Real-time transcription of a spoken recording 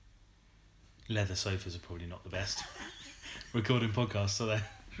leather sofas are probably not the best recording podcasts, are they?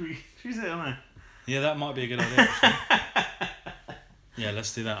 Should we sit on there? Yeah, that might be a good idea, actually. Yeah,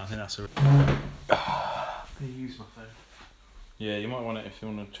 let's do that. I think that's a... I use my phone. Yeah, you might want it if you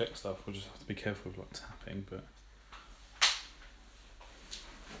want to check stuff. We'll just have to be careful with like tapping, but...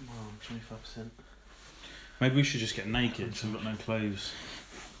 Well, 25%. Maybe we should just get naked so we've got no clothes.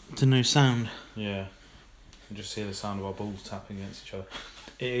 It's a no sound. Yeah. And just hear the sound of our balls tapping against each other.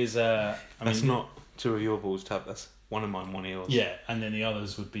 It is, That's not two of your balls tap, that's one of mine, one of yours. Yeah, and then the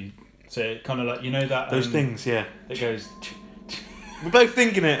others would be... So kind of like, you know that... Those things, yeah. It goes... We're both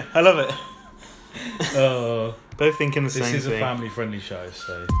thinking it. I love it. Oh... Both thinking the same thing. This is a family-friendly show,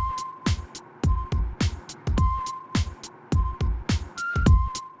 so...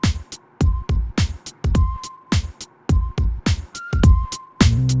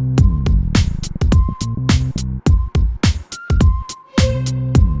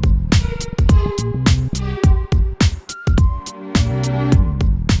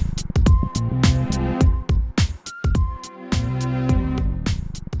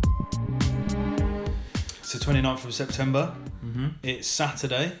 It's the 29th of September. Mm-hmm. It's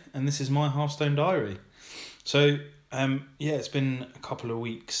Saturday, and this is my Halfstone Diary. So, yeah, it's been a couple of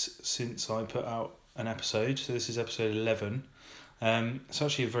weeks since I put out an episode. So this is episode 11. It's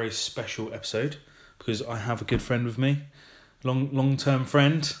actually a very special episode because I have a good friend with me, long-term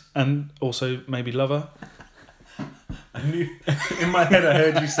friend, and also maybe lover. I knew in my head I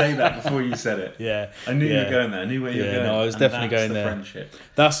heard you say that before you said it. Yeah, I knew you were going there. I knew where you were going. No, I was and definitely that's going the there.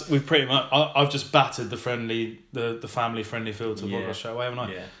 Friendship. We've pretty much. I've just battered the family friendly feel to the podcast straight away, haven't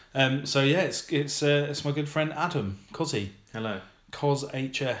I? Yeah. So yeah, it's my good friend Adam Cozzy. Hello. Cos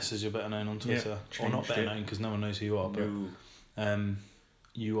HS, as you're better known on Twitter, or not better it. known because no one knows who you are. But No.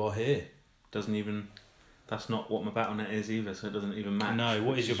 you are here. Doesn't even. That's not what my Battle.net is either, so it doesn't even match. No,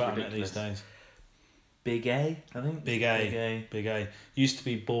 what is your Battle.net ridiculous. these days? Big A, I think. Big A. Big A. Used to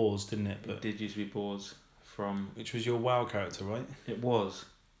be Boars, didn't it? But It did used to be Boars from. which was your WoW character, right? It was.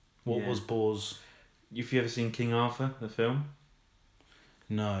 What Yeah. was Boars? Have you ever seen King Arthur, the film?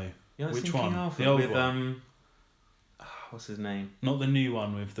 No. You haven't Which seen one? King Arthur The old with one? what's his name? Not the new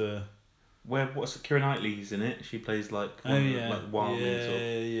one with the. What's Keira Knightley's in it? She plays like one of the, like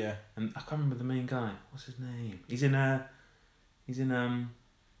wildlings yeah. and I can't remember the main guy. What's his name? He's in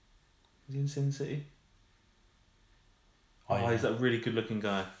Sin City. Oh, yeah. He's that really good looking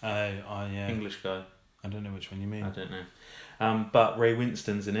guy. Yeah. English guy. I don't know which one you mean. I don't know. But Ray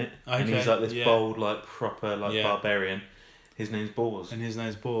Winston's in it. And he's like this bold, like proper, like barbarian. His name's Boars. And his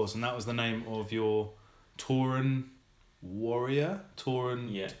name's Boars, and that was the name of your Tauren warrior. Tauren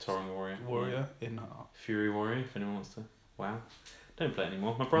Warrior. Warrior in Fury Warrior, if anyone wants to. Wow. Don't play it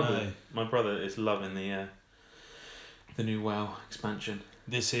anymore. My brother is loving the new WoW expansion.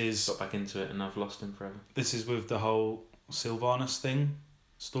 This is got back into it and I've lost him forever. This is with the whole Sylvanas thing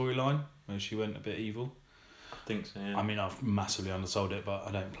storyline where she went a bit evil. I think so, yeah. I mean, I've massively undersold it, but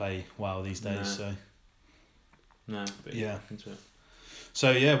I don't play WoW these days, so... No, but yeah. Back into it.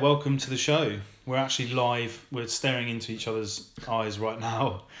 So, yeah, welcome to the show. We're actually live. We're staring into each other's eyes right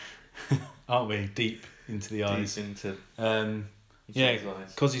now, aren't we? Deep into the eyes. Deep into yeah, each other's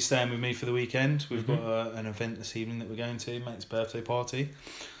eyes. because he's staying with me for the weekend. We've got an event this evening that we're going to, mate's birthday party.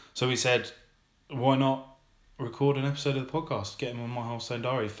 So we said, why not record an episode of the podcast, get him on my Halfstone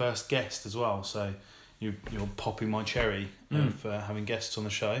Diary, first guest as well. So you're popping my cherry of having guests on the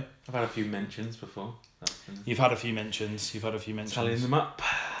show. I've had a few mentions before. You've had a few mentions. Tallying them up.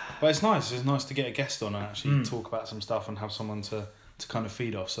 But it's nice. It's nice to get a guest on and actually talk about some stuff and have someone to kind of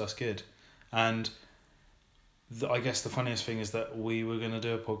feed off. So that's good. And I guess the funniest thing is that we were going to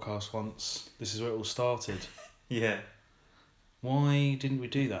do a podcast once. This is where it all started. Yeah. Why didn't we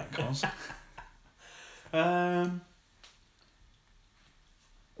do that, Cos?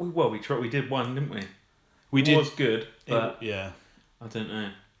 We did one, didn't we? It was good, but yeah. I don't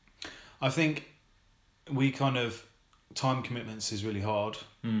know. I think we kind of time commitments is really hard.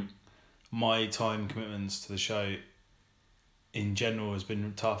 My time commitments to the show in general has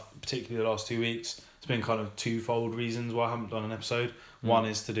been tough, particularly the last 2 weeks. It's been kind of twofold reasons why I haven't done an episode. One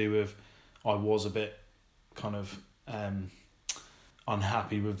is to do with I was a bit kind of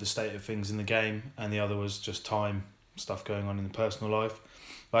unhappy with the state of things in the game, and the other was just time stuff going on in the personal life.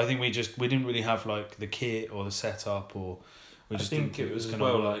 But I think we didn't really have like the kit or the setup, or we just didn't think it was going to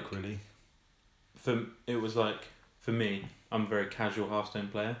work really. For me, I'm a very casual Hearthstone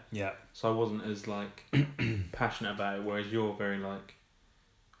player. Yeah. So I wasn't as like passionate about it, whereas you're very like,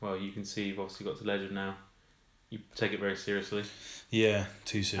 well, you can see you've obviously got to Legend now. You take it very seriously. Yeah,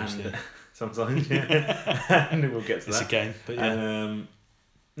 too seriously. And, sometimes, yeah. And we'll get to that. It's a game, but yeah.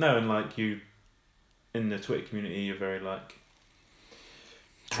 No, and like you in the Twitter community, you're very like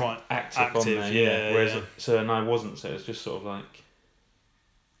active on there, yeah. Whereas yeah. so, and I wasn't, so it's just sort of like,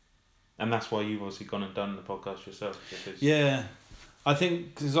 and that's why you've obviously gone and done the podcast yourself. Because Yeah, I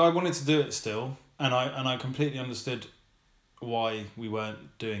think because I wanted to do it still, and I completely understood why we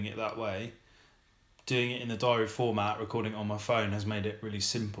weren't doing it that way. Doing it in the diary format, recording it on my phone, has made it really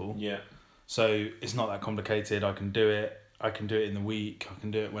simple. Yeah. So it's not that complicated. I can do it. I can do it in the week. I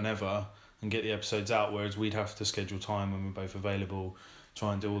can do it whenever and get the episodes out. Whereas we'd have to schedule time when we're both available,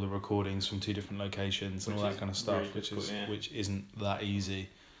 try and do all the recordings from 2 different locations and all that kind of stuff, really which isn't that easy,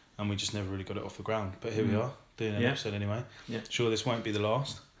 and we just never really got it off the ground. But here we are doing an episode anyway. Yeah. Sure, this won't be the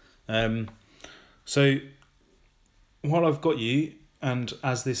last. So while I've got you, and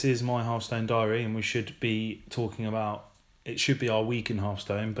as this is my Halfstone diary, and we should be talking about, it should be our week in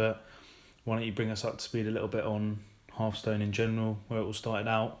Halfstone, but why don't you bring us up to speed a little bit on Halfstone in general, where it all started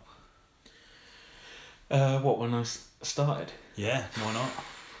out? When I started? Yeah, why not?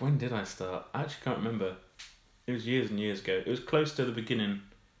 When did I start? I actually can't remember. It was years and years ago. It was close to the beginning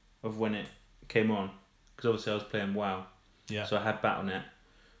of when it came on, because obviously I was playing WoW. Yeah. So I had Battle.net,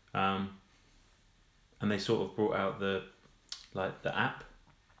 and they sort of brought out the app.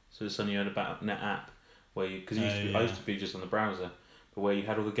 So suddenly you had a Battle.net app where you, because I used to be just on the browser, but where you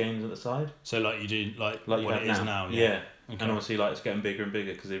had all the games at the side. So like you do like you what have it is now. Yeah. Okay. And obviously like it's getting bigger and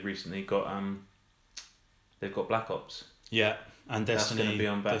bigger because they've recently got they've got Black Ops. Yeah, and Destiny. That's going to be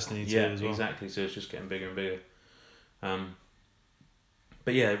on Destiny 2 as well. Exactly. So it's just getting bigger and bigger.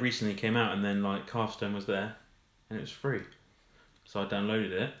 But yeah, it recently came out, and then like Hearthstone was there, and it was free. So I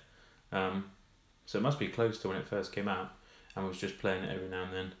downloaded it. So it must be close to when it first came out, and was just playing it every now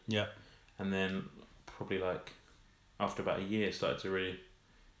and then. Yeah. And then probably like after about a year, started to really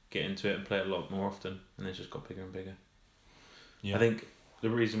get into it and play it a lot more often, and it's just got bigger and bigger. Yeah. I think the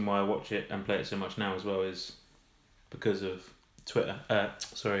reason why I watch it and play it so much now as well is because of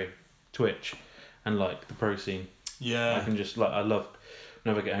Twitch, and like the pro scene. Yeah. I can just I love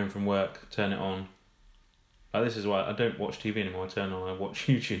whenever I get home from work, turn it on. This is why I don't watch TV anymore. I turn on, I watch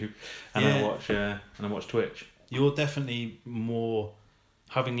YouTube, and I watch Twitch. You're definitely more,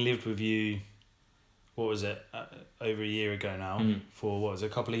 having lived with you, what was it, over a year ago now, for what was it, a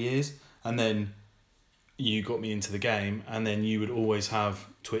couple of years, and then you got me into the game, and then you would always have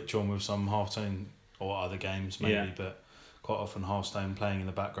Twitch on with some Hearthstone or other games maybe, but quite often Hearthstone playing in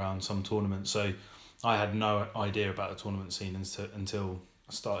the background, some tournaments. So I had no idea about the tournament scene until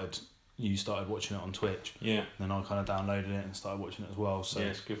you started watching it on Twitch. Yeah. And then I kind of downloaded it and started watching it as well. So yeah,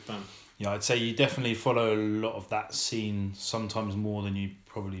 it's good fun. Yeah, I'd say you definitely follow a lot of that scene, sometimes more than you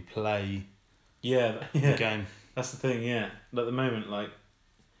probably play the game. That's the thing, yeah. At the moment, I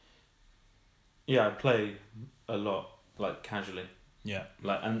play a lot, casually. Yeah.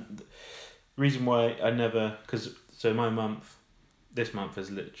 And the reason why I never... this month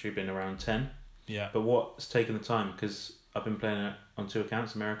has literally been around 10. Yeah. But what's taken the time, because I've been playing it on 2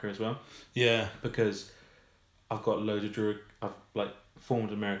 accounts, America as well. Yeah. Because I've got loads of Druid... I've, formed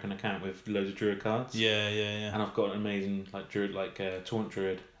an American account with loads of Druid cards. Yeah. And I've got an amazing, Druid, Taunt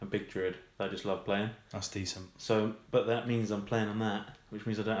Druid, a big Druid that I just love playing. That's decent. So, but that means I'm playing on that, which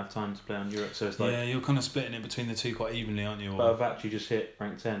means I don't have time to play on Europe. So it's yeah, you're kind of splitting it between the two quite evenly, aren't you? But I've actually just hit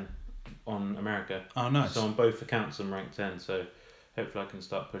rank 10 on America. Oh, nice. So on both accounts I'm rank 10, so hopefully I can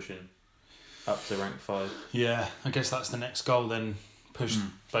start pushing up to rank 5. Yeah, I guess that's the next goal then. Push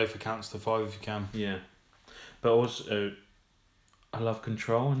both accounts to 5 if you can. Yeah. But also, I love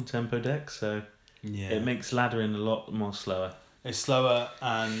control and tempo decks, so it makes laddering a lot more slower. It's slower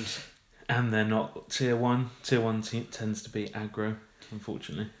and they're not tier 1. Tier 1 tends to be aggro,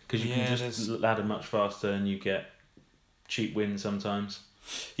 unfortunately. Because you can just ladder much faster and you get cheap wins sometimes.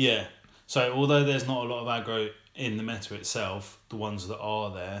 Yeah. So although there's not a lot of aggro in the meta itself, the ones that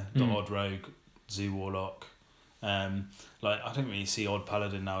are there, the Odd Rogue, Zoo Warlock, I don't really see Odd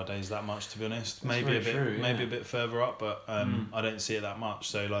Paladin nowadays that much, to be honest. That's maybe a bit further up, but I don't see it that much.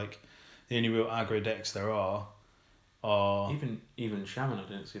 So the only real aggro decks there are even Shaman I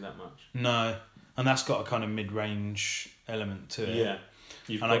don't see that much. No, and that's got a kind of mid-range element to it. Yeah.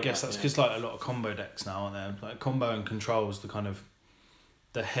 And I guess that's because a lot of combo decks now, aren't there? Like combo and control is the kind of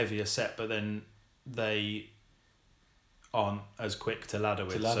the heavier set, but then they aren't as quick to ladder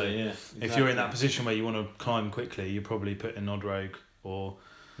with. Exactly. If you're in that position where you want to climb quickly, you're probably putting Odd Rogue or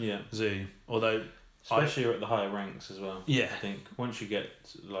Zoo. Although, especially at the higher ranks as well. Yeah. I think once you get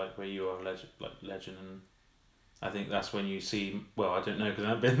where you are legend, and I think that's when you see. Well, I don't know because I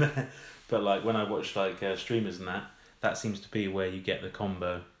haven't been there, but when I watch streamers and that seems to be where you get the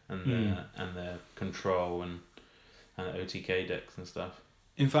combo and the control and the OTK decks and stuff.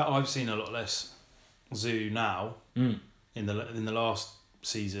 In fact, I've seen a lot less Zoo now in the last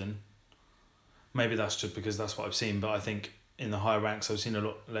season. Maybe that's just because that's what I've seen, but I think in the higher ranks I've seen a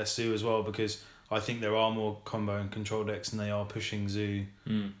lot less Zoo as well, because I think there are more combo and control decks and they are pushing Zoo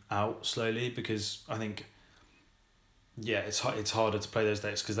out slowly, because I think it's harder to play those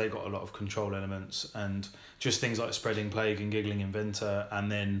decks because they've got a lot of control elements and just things like Spreading Plague and Giggling Inventor,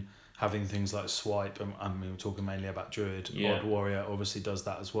 and then having things like Swipe, and we're talking mainly about Druid. Odd Warrior obviously does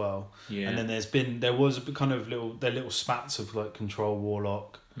that as well. Yeah. And then there was kind of little spats of like Control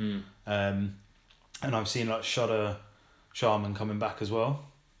Warlock. And I've seen like Shudder Shaman coming back as well.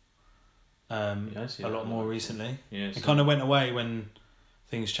 A lot more recently. Yeah, it kind of went away when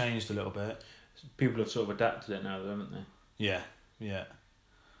things changed a little bit. People have sort of adapted it now, though, haven't they? Yeah.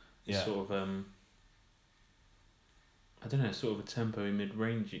 It's sort of I don't know, sort of a tempo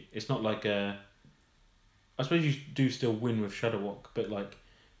mid-range. It's not like I suppose you do still win with Shudderwock, but like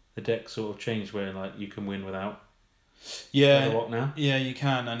the deck sort of changed where like you can win without Shudderwock now. Yeah, you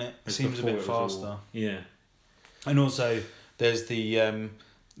can, and it seems a bit faster. And also there's the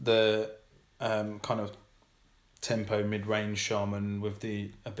kind of tempo mid-range Shaman with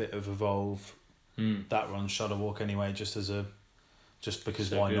a bit of Evolve that runs Shudderwock anyway, just because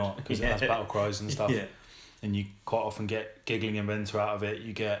so why not? Because it has battle cries and stuff. And you quite often get Giggling Inventor out of it.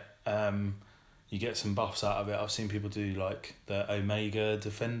 You get some buffs out of it. I've seen people do like the Omega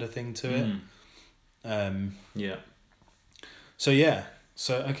Defender thing to it. So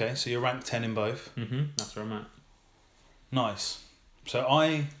you're ranked 10 in both. That's where I'm at. Nice. So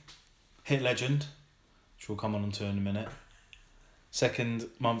I hit Legend, which we'll come on to in a minute. Second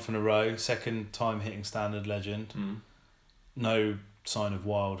month in a row. Second time hitting Standard Legend. No sign of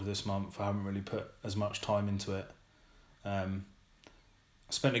Wild this month. I haven't really put as much time into it. I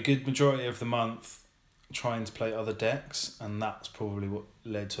spent a good majority of the month trying to play other decks, and that's probably what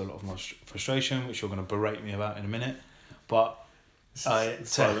led to a lot of my frustration, which you're going to berate me about in a minute. But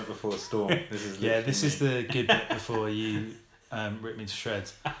silent before a storm. This is the good bit before you rip me to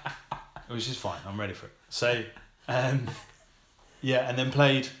shreds, which is fine. I'm ready for it. So, and then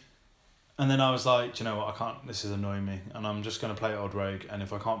played. And then I was like, do you know what, I can't, this is annoying me, and I'm just going to play Odd Rogue, and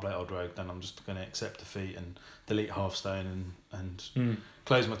if I can't play Odd Rogue, then I'm just going to accept defeat and delete Hearthstone and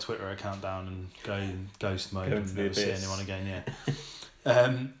close my Twitter account down and go in ghost mode and never see anyone again,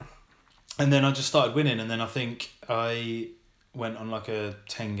 and then I just started winning, and then I think I went on like a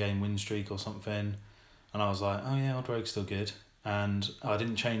 10-game win streak or something, and I was like, oh yeah, Odd Rogue's still good, and I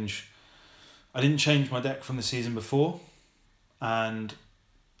didn't change my deck from the season before, and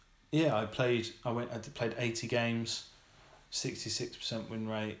I played 80 games, 66% win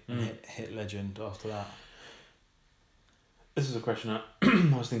rate, and hit Legend after that. This is a question I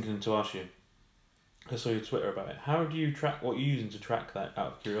was thinking to ask you. I saw your Twitter about it. How do you track, what are you using to track that out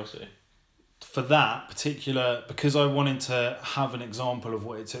of curiosity? For that particular, because I wanted to have an example of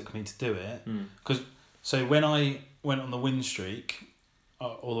what it took me to do it, so when I went on the win streak,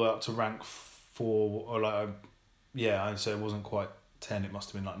 all the way up to rank 4, or I'd say it wasn't quite 10, it must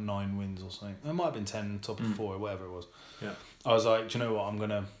have been like 9 wins or something. It might have been 10, top of 4 or whatever it was. I was like, do you know what, I'm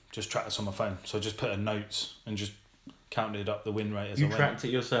going to just track this on my phone. So I just put a notes and just counted up the win rate as I went. You tracked it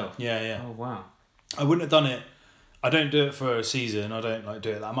yourself? Yeah. Oh, wow. I wouldn't have done it. I don't do it for a season. I don't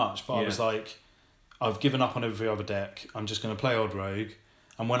do it that much. But I was like, I've given up on every other deck. I'm just going to play Odd Rogue.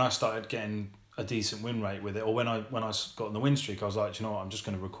 And when I started getting a decent win rate with it, or when I got on the win streak, I was like, do you know what, I'm just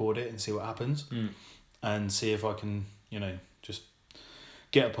going to record it and see what happens. And see if I can, just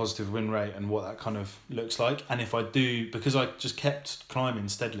get a positive win rate and what that kind of looks like. And if I do, because I just kept climbing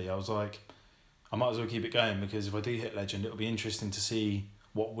steadily, I was like, I might as well keep it going, because if I do hit Legend, it'll be interesting to see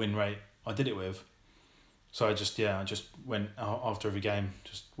what win rate I did it with. So I just went out after every game,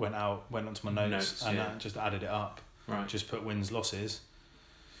 just went onto my notes and just added it up. Right. Just put wins, losses.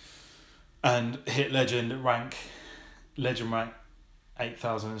 And hit Legend rank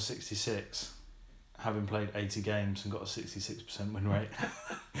 8,066. Having played 80 games and got a 66% win rate.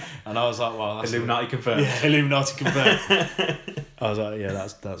 And I was like, wow, that's Illuminati confirmed. Yeah, Illuminati confirmed. I was like, yeah,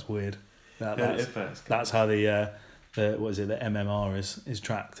 that's weird. That's how the MMR is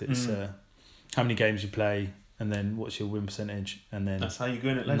tracked. It's how many games you play, and then what's your win percentage, and then that's how you go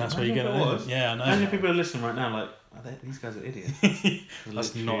in at Legend. That's where you get it. Yeah, I know. How many people are listening right now like, these guys are idiots?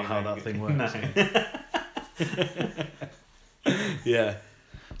 That's not how that thing works. No. Yeah.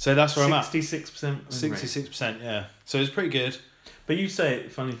 So that's where I'm at. 66%. 66%, yeah. So it's pretty good. But you say,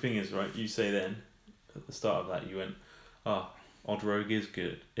 funny thing is, right, you say then, at the start of that, you went, Odd Rogue is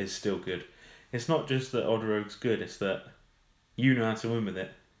good, is still good. It's not just that Odd Rogue's good, it's that you know how to win with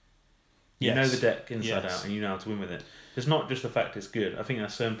it. You know the deck inside out, and you know how to win with it. It's not just the fact it's good. I think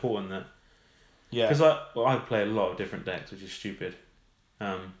that's so important that Yeah. Because I play a lot of different decks, which is stupid.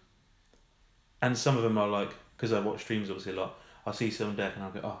 And some of them are like, because I watch streams obviously a lot, I'll see some deck and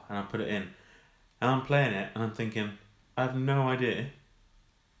I'll go, oh, and I'll put it in. And I'm playing it and I'm thinking, I have no idea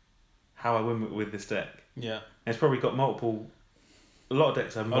how I win with this deck. Yeah. And it's probably got multiple. A lot of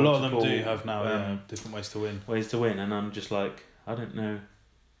decks have A multiple. lot of them do have now, different ways to win. Ways to win, and I'm just like, I don't know.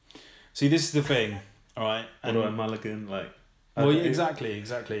 See, this is the thing, all right? What do I mulligan like? Well, exactly.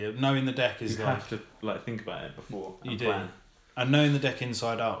 Knowing the deck is you like have to like think about it before you and do, plan. and knowing the deck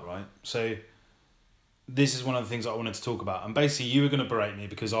inside out, right? So this is one of the things I wanted to talk about. And basically, you were going to berate me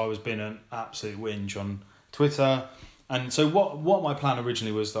because I was being an absolute whinge on Twitter. And so what my plan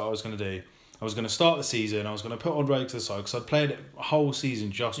originally was that I was going to do, I was going to start the season, I was going to put Odd Rogue to the side because I'd played it a whole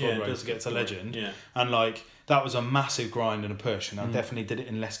season just Odd Rogue to get to Legend. Yeah. And like that was a massive grind and a push, and I definitely did it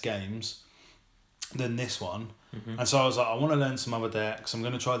in less games than this one. Mm-hmm. And so I was like, I want to learn some other decks. I'm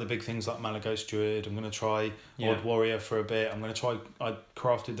going to try the big things like Malagos Druid. I'm going to try Odd Warrior for a bit. I'm going to try... I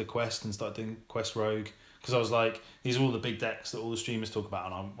crafted the Quest and started doing Quest Rogue. Because I was like, these are all the big decks that all the streamers talk about.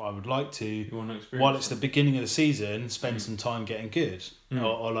 And I would like to, while it's the beginning of the season, spend some time getting good.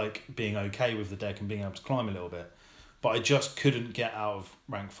 Or like being okay with the deck and being able to climb a little bit. But I just couldn't get out of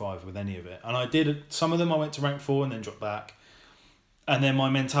rank 5 with any of it. And I did... Some of them I went to rank 4 and then dropped back. And then my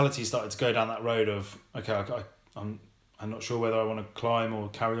mentality started to go down that road of, okay, I'm not sure whether I want to climb or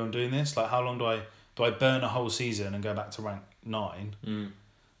carry on doing this. Like, how long do I burn a whole season and go back to rank 9,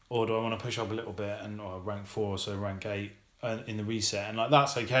 or do I want to push up a little bit and or rank 4, so rank 8 in the reset? And like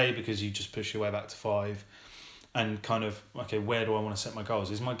that's okay because you just push your way back to 5, and kind of okay, where do I want to set my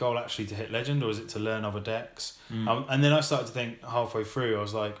goals? Is my goal actually to hit Legend or is it to learn other decks? And then I started to think halfway through, I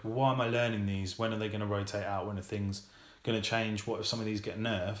was like, well, why am I learning these? When are they going to rotate out? When are things going to change? What if some of these get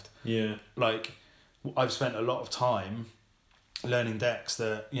nerfed? Yeah, like. I've spent a lot of time learning decks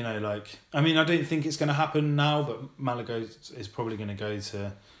that, you know, like... I mean, I don't think it's going to happen now, but Malagos is probably going to go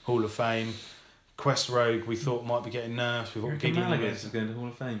to Hall of Fame. Quest Rogue, we thought might be getting nerfed. We've got Malagos is going to Hall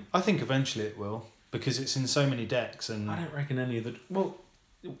of Fame. I think eventually it will, because it's in so many decks. And I don't reckon any of the... Well,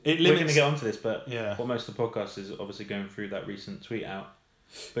 we're going to get onto this, but yeah. What most of the podcast is obviously going through that recent tweet out.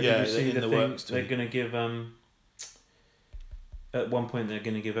 But yeah, did you see the thing they're tweet. going to give... At one point, they're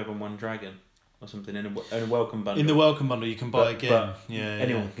going to give everyone one dragon. Or something in a welcome bundle. In the welcome bundle, you can buy again.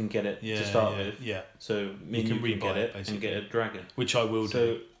 Anyone can get it to start with. Yeah. So you can get it basically. and get a dragon, which I will do.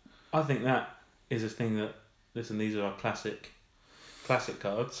 So I think that is a thing that listen. These are our classic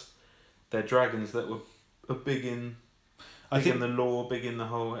cards. They're dragons that were big in the lore, big in the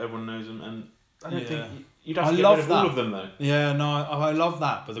whole. Everyone knows them, and I don't think you'd have to get rid of all of them though. Yeah, no, I love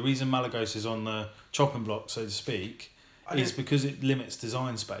that. But the reason Malagos is on the chopping block, so to speak. Is because it limits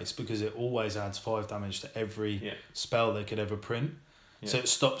design space, because it always adds 5 damage to every spell they could ever print. Yeah. So it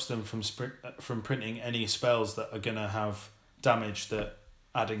stops them from printing any spells that are going to have damage that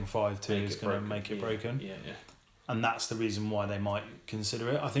adding 5 to is going to make it broken. Yeah. And that's the reason why they might consider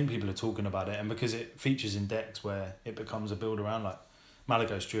it. I think people are talking about it, and because it features in decks where it becomes a build around, like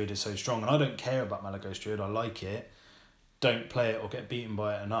Malagos Druid is so strong, and I don't care about Malagos Druid, I like it. Don't play it or get beaten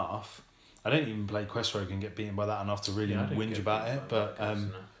by it enough. I don't even play Quest Rogue and get beaten by that enough to really whinge about it, but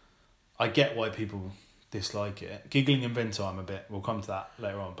I get why people dislike it. Giggling Inventor, we'll come to that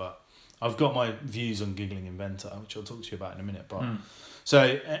later on, but I've got my views on Giggling Inventor, which I'll talk to you about in a minute. But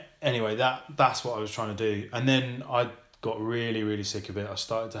so anyway, that's what I was trying to do, and then I got really, really sick of it. I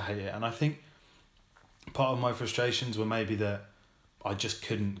started to hate it, and I think part of my frustrations were maybe that I just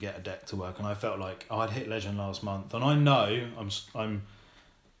couldn't get a deck to work, and I felt like I'd hit Legend last month, and I know I'm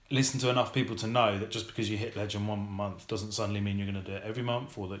listen to enough people to know that just because you hit Legend one month doesn't suddenly mean you're going to do it every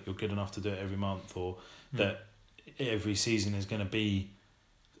month, or that you're good enough to do it every month, or that every season is going to be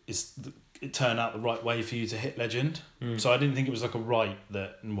it turn out the right way for you to hit Legend. So I didn't think it was like a right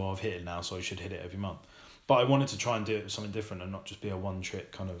that, well, I've hit it now, so I should hit it every month. But I wanted to try and do it with something different and not just be a one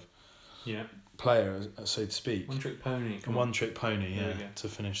trick kind of player, so to speak. One trick pony. One trick pony, to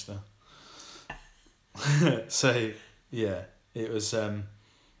finish the. So yeah, it was.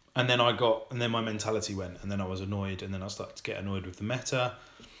 And then my mentality went, and then I was annoyed, and then I started to get annoyed with the meta.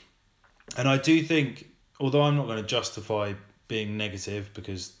 And I do think, although I'm not going to justify being negative,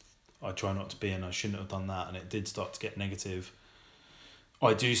 because I try not to be, and I shouldn't have done that, and it did start to get negative,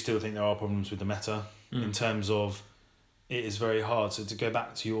 I do still think there are problems with the meta in terms of it is very hard. So to go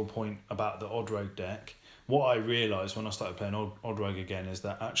back to your point about the Odd Rogue deck, what I realised when I started playing Odd Rogue again is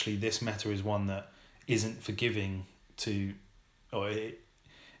that actually this meta is one that isn't forgiving to, or it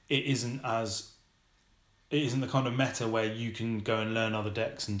isn't the kind of meta where you can go and learn other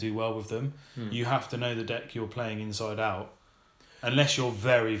decks and do well with them. You have to know the deck you're playing inside out unless you're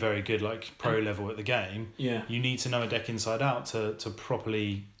very, very good, like pro level at the game, Yeah. you need to know a deck inside out to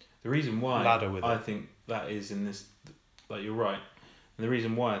properly The reason why ladder with I it. think that is in this, like you're right, and the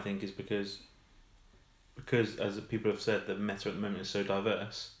reason why I think is because as people have said, the meta at the moment is so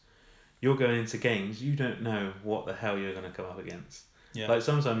diverse. You're going into games, you don't know what the hell you're going to come up against. Yeah. Like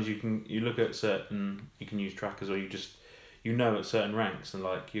sometimes you look at you can use trackers, or you know at certain ranks, and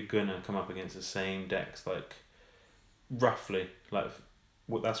like you're gonna come up against the same decks, like roughly, like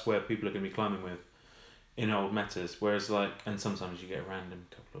that's where people are gonna be climbing with in old metas. Whereas like, and sometimes you get a random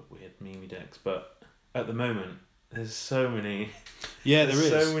couple of weird meme decks, but at the moment there's so many. Yeah, there is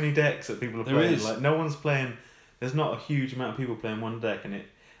so many decks that people are There playing. is. Like no one's playing. There's not a huge amount of people playing one deck, and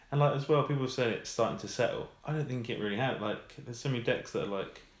like as well, people say it's starting to settle. I don't think it really has. Like there's so many decks that are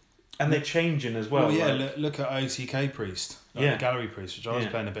like, and they're changing as well. Well, yeah, like, look at OTK Priest, like Yeah. the Gallery Priest, which I was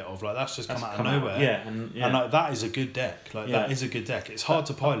Yeah. playing a bit of. Like that's just that's come out of come nowhere. Yeah, and And like, that is a good deck. Like Yeah. that is a good deck. It's hard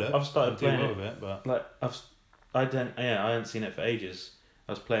to pilot. I've started and do playing well it. with it, but like I hadn't seen it for ages.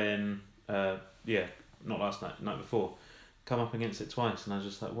 I was playing, not last night, night before. Come up against it twice, and I was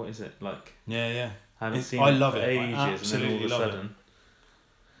just like, what is it? Like yeah. I haven't It's- seen I it love for it. I ages, and then all absolutely of a love it. sudden,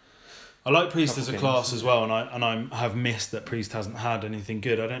 I like Priest as a Couple class games. as well, and I have missed that Priest hasn't had anything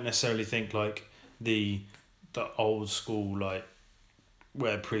good. I don't necessarily think like the old school like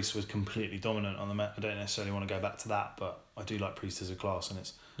where Priest was completely dominant on the meta. I don't necessarily want to go back to that, but I do like Priest as a class, and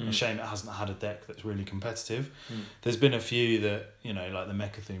it's a shame it hasn't had a deck that's really competitive. There's been a few that, you know, like the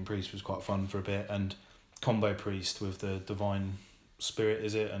Mechathune Priest was quite fun for a bit, and Combo Priest with the Divine Spirit,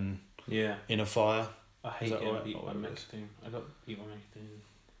 is it, and Yeah, Inner Fire. I hate that getting right? beat Or by what it is? Mechathune. I got beat by Mechathune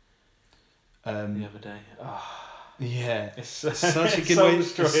the other day. Yeah, It's such a it's good so way.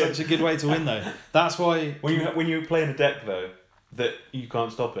 It's destroying. such a good way to win though. That's why When you're playing a deck though that you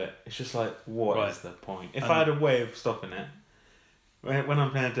can't stop it, it's just like, what is Right. the point? If And- I had a way of stopping it, when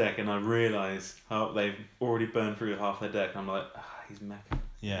I'm playing a deck and I realise how they've already burned through half their deck, I'm like, he's mecha.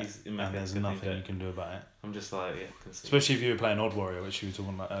 yeah, He's and mecha, there's good nothing thing you can do about it. I'm just like, yeah, concede. Especially if you were playing Odd Warrior, which you were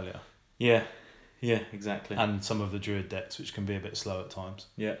talking about earlier, Yeah, exactly. and some of the Druid decks, which can be a bit slow at times.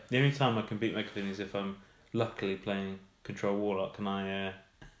 Yeah, the only time I can beat Mechathune is if I'm luckily playing Control Warlock and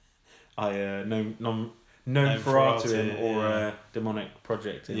known Ferratu him Ferratu, or yeah. Demonic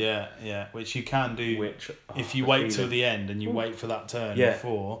Project him. Yeah, which you can do Which if you the wait till feeling. the end and you wait for that turn Yeah.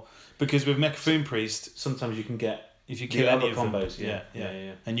 before, because with Mechathune Priest, Sometimes you can get if you the kill any other of combos. them,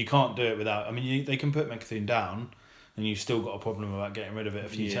 Yeah. and you can't do it without. I mean, they can put Mechathune down, and you've still got a problem about getting rid of it a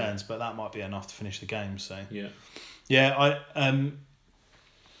few Yeah. turns, but that might be enough to finish the game. So Yeah. yeah,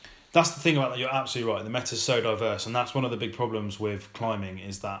 that's the thing about that. You're absolutely right. The meta's so diverse, and that's one of the big problems with climbing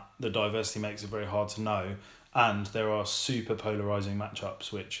is that the diversity makes it very hard to know, and there are super polarizing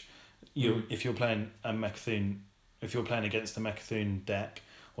matchups. Which if you're playing a Mechathune, if you're playing against a Mechathune deck,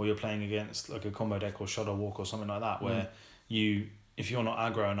 or you're playing against like a combo deck or Shadow Walk or something like that, where if you're not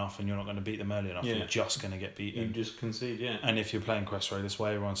aggro enough and you're not going to beat them early enough, Yeah. you're just going to get beaten. You just concede. Yeah. And if you're playing Quest Rogue this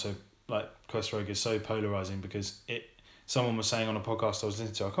way, everyone's so like Quest Rogue is so polarizing because it. Someone was saying on a podcast I was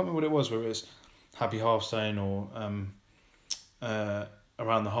listening to, I can't remember what it was, where it was Happy Hearthstone or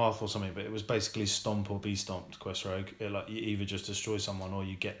Around the Hearth or something, but it was basically stomp or be stomped Quest Rogue. Like you either just destroy someone or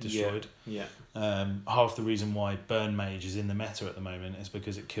you get destroyed. Yeah. Half the reason why Burn Mage is in the meta at the moment is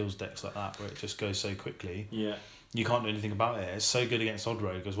because it kills decks like that, where it just goes so quickly. Yeah. You can't do anything about it. It's so good against Odd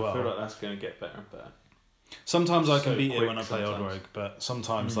Rogue as well. I feel like that's going to get better and better. Sometimes I So can beat it quick when I play Odd sometimes. Rogue, but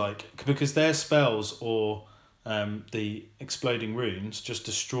sometimes because their spells or the exploding runes just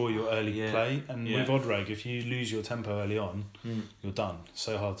destroy your early Yeah. play, and Yeah. with Odd Rogue, if you lose your tempo early on, you're done.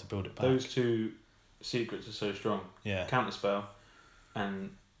 So hard to build it back. Those two secrets are so strong. yeah, Counterspell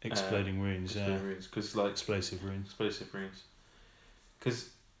and exploding runes, yeah, runes, because like explosive runes. explosive runes. Because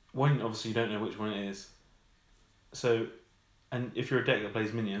when obviously you don't know which one it is. So, and if you're a deck that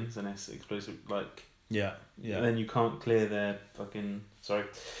plays minions and it's explosive, like Yeah, yeah, then you can't clear their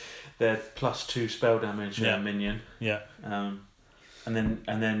their +2 spell damage Yeah. minion. yeah, And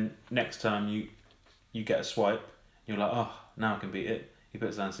then next time you get a swipe, you're like, oh, now I can beat it. He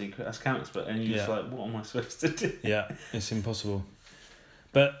puts down secret. That's counterspell, and you're just Yeah. like, what am I supposed to do? yeah. It's impossible.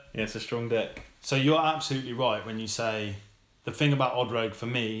 But Yeah, it's a strong deck. so you're absolutely right when you say the thing about Odd Rogue for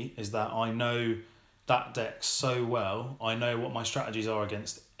me is that I know that deck so well. I know what my strategies are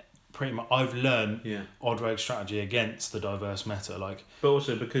against. Pretty much, I've learned Yeah. Odd Rogue strategy against the diverse meta. Like, But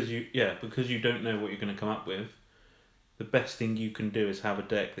also because you don't know what you're going to come up with, the best thing you can do is have a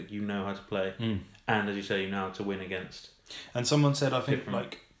deck that you know how to play, and as you say, you know how to win against. and someone said, I think Different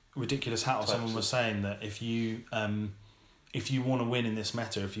like Ridiculous Hat or types someone of- was saying that if you if you want to win in this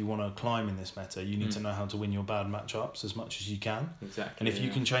meta, if you want to climb in this meta, you need to Mm. know how to win your bad matchups as much as you can. Exactly. And if you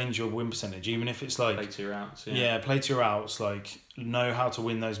can change your win percentage, even if it's like play to your outs. play to your outs, like know how to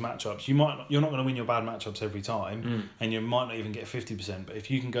win those matchups. You're not going to win your bad matchups every time, Mm. and you might not even get 50%. But if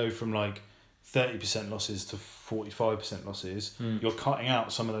you can go from like 30% losses to 45% losses, Mm. you're cutting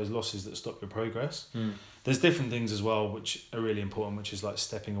out some of those losses that stop your progress. Mm. There's different things as well which are really important, which is like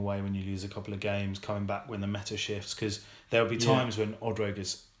stepping away when you lose a couple of games, coming back when the meta shifts, because there'll be times when Odd Rogue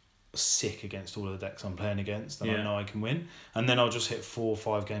is sick against all of the decks I'm playing against, and I know I can win, and then I'll just hit 4 or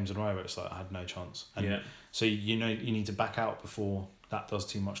 5 games in a row where it's like I had no chance. And so you need to back out before that does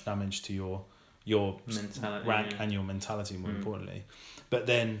too much damage to your mentality, rank and your mentality, more importantly. But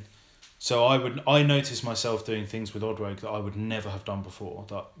then, so I noticed myself doing things with Odd Rogue that I would never have done before,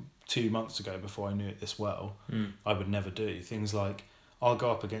 that 2 months ago, before I knew it this well, I would never do. Things like, I'll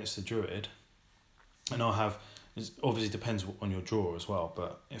go up against the Druid, and I'll have, it obviously depends on your draw as well,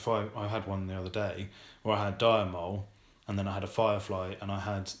 but if I had one the other day where I had Dire Mole, and then I had a Firefly, and I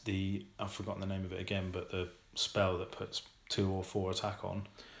had I've forgotten the name of it again, but the spell that puts 2 or 4 attack on,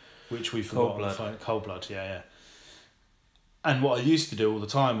 which we forgot on the phone. Cold Blood, yeah. And what I used to do all the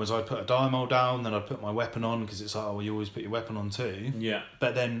time was I'd put a Dire Mole down, then I'd put my weapon on, because it's like, oh, well, you always put your weapon on too. Yeah.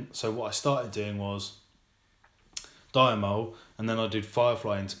 But then, so what I started doing was Dire Mole, and then I did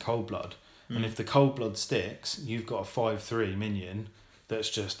Firefly into Cold Blood. And if the Cold Blood sticks, you've got a 5/3 minion that's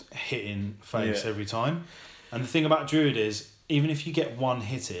just hitting face every time. And the thing about Druid is, even if you get one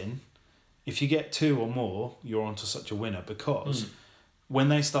hit in, if you get 2 or more, you're onto such a winner, because when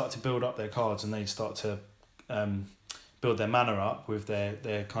they start to build up their cards and they start to build their mana up with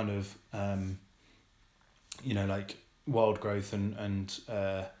their kind of like Wild Growth and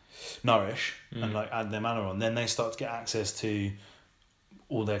Nourish, and like add their mana on, then they start to get access to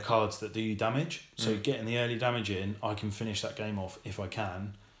all their cards that do damage. So getting the early damage in, I can finish that game off if I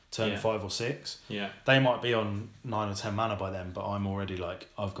can, turn 5 or 6. Yeah. They might be on 9 or 10 mana by then, but I'm already like,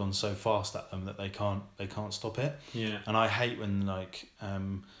 I've gone so fast at them that they can't stop it. Yeah. And I hate when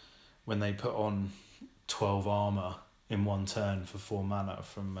when they put on 12 armor in one turn for 4 mana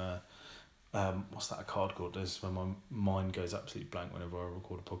from what's that card called? This is when my mind goes absolutely blank whenever I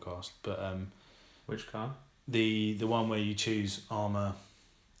record a podcast. But which card? The one where you choose armor,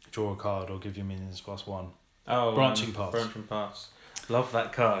 draw a card, or give your minions +1. Oh, Branching Paths. Branching Paths. Love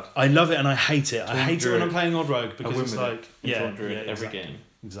that card. I love it and I hate it. I hate it when I'm playing Odd Rogue, because it's like every exactly. game.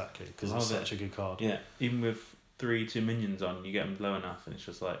 Exactly, because it's such a good card. Yeah, even with 3/2 minions on, you get them low enough, and it's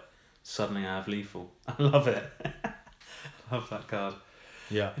just like suddenly I have lethal. I love it. I love that card.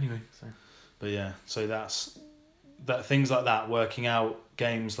 Yeah. Anyway, so. But yeah, so that's things like that, working out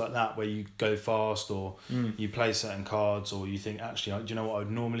games like that where you go fast, or you play certain cards, or you think, actually, do you know what?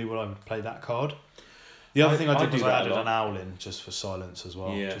 I would play that card. The other thing I did was I added an owl in just for silence as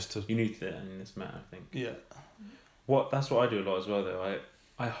well. Yeah, just to... you need that in this meta, I think. Yeah. That's what I do a lot as well, though.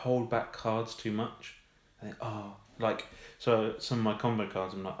 I hold back cards too much. I think, so some of my combo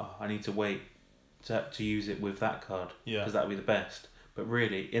cards, I'm like, I need to wait to use it with that card, because that'll be the best. But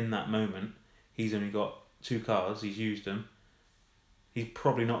really, in that moment, he's only got 2 cards, he's used them. He's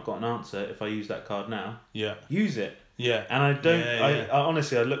probably not got an answer if I use that card now. Yeah. Use it. Yeah. And I don't, I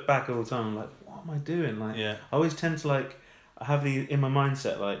honestly, I look back all the time, I'm like, what am I doing? Like, I always tend to I have in my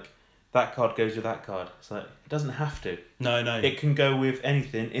mindset, like, that card goes with that card. It's like, it doesn't have to. No. It can go with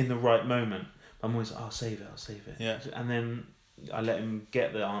anything in the right moment. I'm always like, I'll save it. Yeah. And then I let him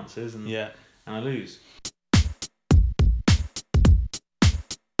get the answers and I lose.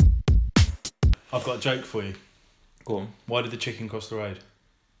 I've got a joke for you. Go on. Why did the chicken cross the road?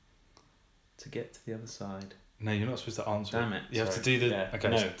 To get to the other side. No, you're not supposed to answer. Damn it. You have to do the... Yeah. Okay,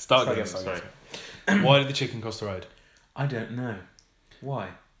 no. start again. Why did the chicken cross the road? I don't know. Why?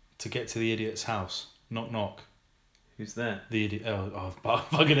 To get to the idiot's house. Knock, knock. Who's there? The idiot... Oh, I've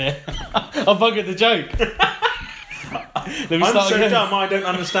buggered it. I've buggered the joke. Let me start again. Dumb, I don't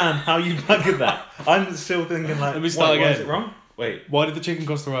understand how you buggered that. I'm still thinking like... Let me start again. Why is it wrong? Wait. Why did the chicken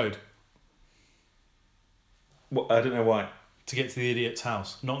cross the road? What? I don't know why. To get to the idiot's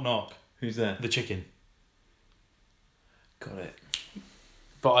house. Knock, knock. Who's there? The chicken. Got it.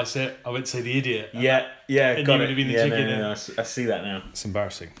 But I went to say the idiot. Yeah, and got you it. would have been the chicken. No, I see that now. It's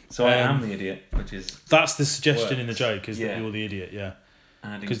embarrassing. So I am the idiot, which is... That's the suggestion in the works. joke, is that you're the idiot, yeah.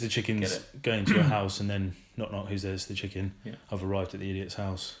 Because the chicken's going to your house and then, knock, knock, who's there? It's the chicken. Yeah. I've arrived at the idiot's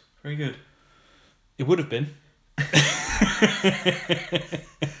house. Very good. It would have been.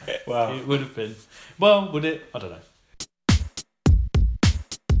 Wow. It would have been. Well, would it? I don't know.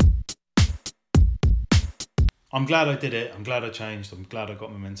 I'm glad I did it. I'm glad I changed. I'm glad I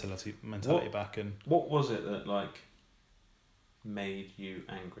got my mentality back. And what was it that made you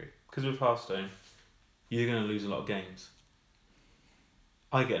angry? Because with Hearthstone, you're going to lose a lot of games.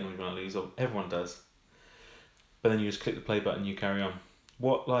 I get annoyed when I lose, or everyone does. But then you just click the play button and you carry on.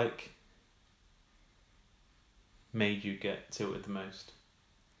 What, like, made you get tilted the most?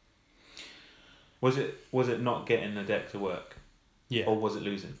 Was it not getting the deck to work? Yeah. Or was it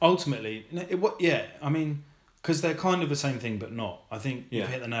losing? Ultimately, I mean, because they're kind of the same thing, but not. I think you've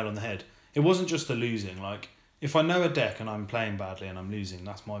hit the nail on the head. It wasn't just the losing. Like, if I know a deck and I'm playing badly and I'm losing,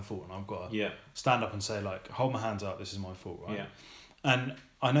 that's my fault, and I've got to stand up and say, like, hold my hands up, this is my fault, right? Yeah. And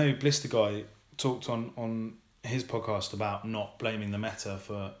I know Blister Guy talked on his podcast about not blaming the meta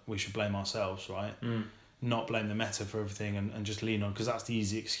for we should blame ourselves, right? Not blame the meta for everything and just lean on, because that's the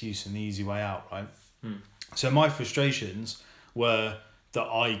easy excuse and the easy way out, right? So my frustrations were that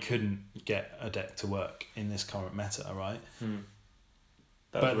I couldn't get a deck to work in this current meta, right?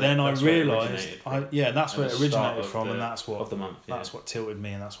 But then I realised, that's where it originated from, and that's what that's what tilted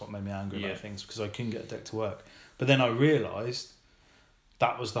me, and that's what made me angry about things, because I couldn't get a deck to work. But then I realised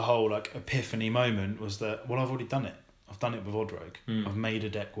that was the whole like epiphany moment, was that, well, I've already done it. I've done it with Odd Rogue. I've made a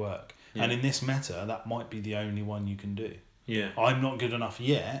deck work, and in this meta, that might be the only one you can do. Yeah, I'm not good enough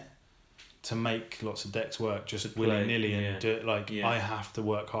yet to make lots of decks work just willy-nilly and do it. Like, I have to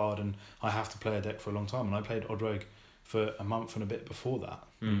work hard and I have to play a deck for a long time, and I played Odd Rogue for a month and a bit before that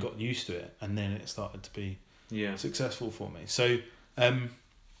and got used to it, and then it started to be successful for me. So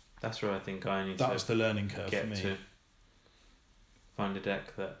that's where I think I need that was the learning curve for me. To find a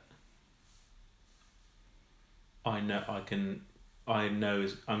deck that I'm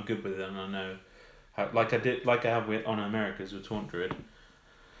good with it, and I know how, like I have with on Americas with Taunt Druid.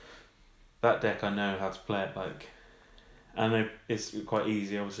 That deck, I know how to play it. Like, I know it's quite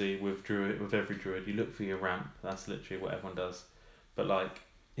easy. Obviously, with every druid, you look for your ramp. That's literally what everyone does. But like,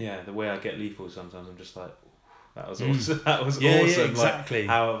 the way I get lethal sometimes, I'm just like, that was awesome. That was awesome. Yeah, exactly. Like,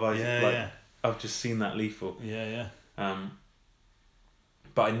 how have I? I've just seen that lethal. Yeah.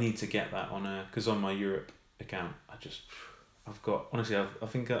 But I need to get that because on my Europe account, I've got, honestly, I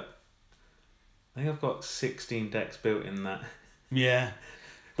think I've got 16 decks built in that. Yeah.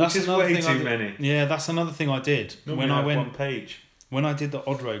 That's way too many. Yeah, that's another thing I did. Normally when I went one page. When I did the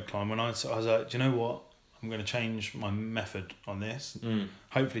Odd Rogue climb, I was like, do you know what? I'm going to change my method on this.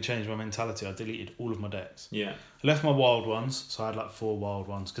 Hopefully change my mentality. I deleted all of my decks. Yeah. I left my wild ones, so I had like 4 wild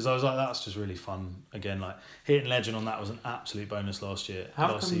ones, because I was like, that's just really fun. Again, like, hitting legend on that was an absolute bonus last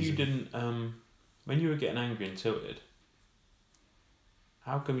season. You didn't, when you were getting angry and tilted,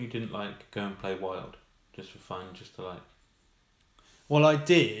 how come you didn't like go and play wild just for fun, just to like? Well, I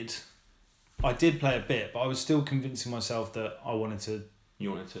did play a bit, but I was still convincing myself that I wanted to.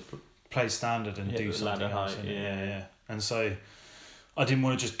 You wanted to play standard and do something else. Yeah. And so I didn't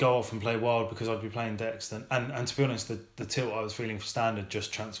want to just go off and play wild, because I'd be playing decks. And to be honest, the tilt I was feeling for standard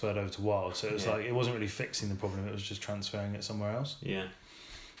just transferred over to wild. So it was like, it wasn't really fixing the problem. It was just transferring it somewhere else. Yeah.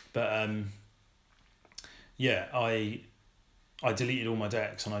 But I deleted all my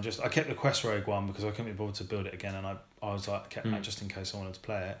decks, and I kept the Quest Rogue one because I couldn't be bothered to build it again, and I was like, I kept that just in case I wanted to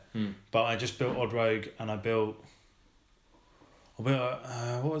play it. But I just built Odd Rogue, and I built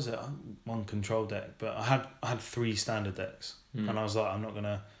what was it? One control deck, but I had 3 standard decks, and I was like, I'm not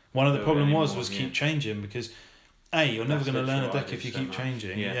gonna. One of the problem was keep changing, because you're never gonna learn a deck if you keep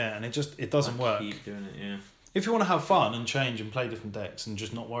changing. Yeah, and it doesn't work. Keep doing it. Yeah. If you want to have fun and change and play different decks and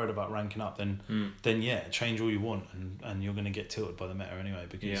just not worried about ranking up, then change all you want, and you're going to get tilted by the meta anyway,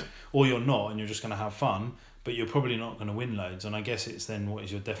 because or you're not, and you're just going to have fun, but you're probably not going to win loads. And I guess it's then, what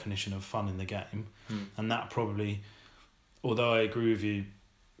is your definition of fun in the game? And that probably, although I agree with you,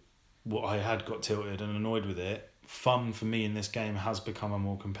 what I had got tilted and annoyed with it, fun for me in this game has become a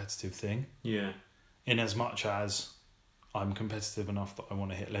more competitive thing. Yeah. In as much as I'm competitive enough that I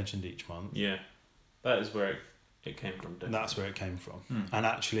want to hit legend each month. Yeah. That is where it came from. Definitely. That's where it came from. And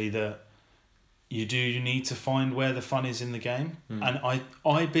actually, you need to find where the fun is in the game. And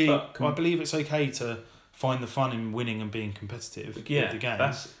I believe it's okay to find the fun in winning and being competitive with the game.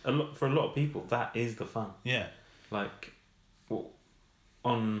 That's for a lot of people. That is the fun. Yeah. Like,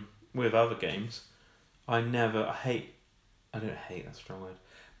 with other games, I don't hate, that's a strong word,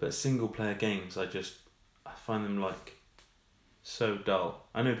 but single player games, I find them like so dull.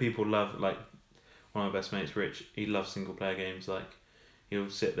 I know people love, like, one of my best mates, Rich, he loves single player games. Like, he'll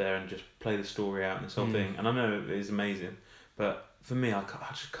sit there and just play the story out and this whole thing. And I know it is amazing, but for me, I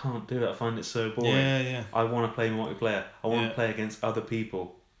just can't do it. I find it so boring. Yeah. I want to play multiplayer. I want to play against other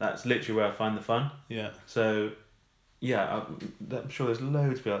people. That's literally where I find the fun. Yeah. So, I'm sure there's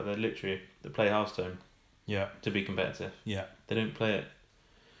loads of people out there literally that play Hearthstone. Yeah. To be competitive. Yeah. They don't play it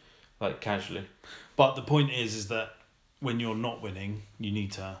like casually. But the point is that when you're not winning, you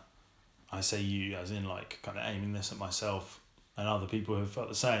need to, I say you as in like kind of aiming this at myself and other people who have felt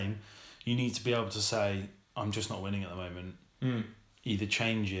the same, you need to be able to say, I'm just not winning at the moment. Either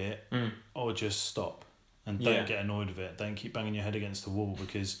change it or just stop and don't get annoyed with it. Don't keep banging your head against the wall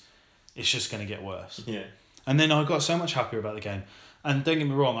because it's just going to get worse. Yeah. And then I got so much happier about the game. And don't get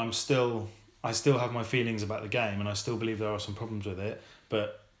me wrong, I still have my feelings about the game and I still believe there are some problems with it.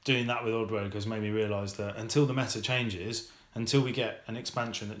 But doing that with Oddrogue has made me realise that until the meta changes, until we get an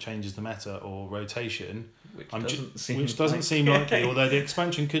expansion that changes the meta or rotation, which doesn't seem likely, although the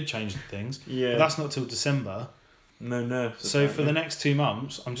expansion could change things. Yeah. But that's not till December. No. So for the next 2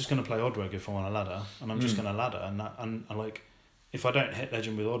 months, I'm just going to play Oddrogue if I want a ladder, and I'm just going to ladder, and like, if I don't hit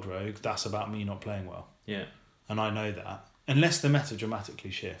Legend with Oddrogue, that's about me not playing well. Yeah. And I know that. Unless the meta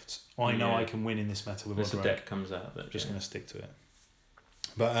dramatically shifts, I know I can win in this meta with Oddrogue. Unless the deck comes out. I'm just going to stick to it.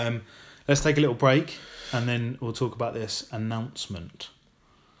 But let's take a little break, and then we'll talk about this announcement.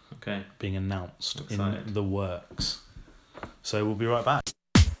 Okay. Being announced in the works. So we'll be right back.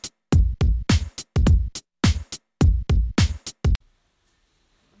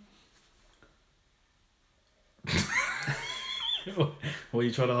 What are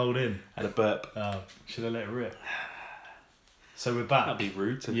you trying to hold in? Had a burp. Oh, should I let it rip? So we're back. That'd be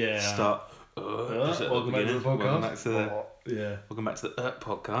rude to start. Welcome back to the podcast. Welcome back to the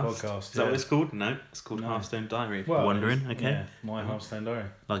podcast. Is that what it's called? No, it's called Hearthstone Diary. Well, wondering? Okay. Yeah, my Hearthstone Diary.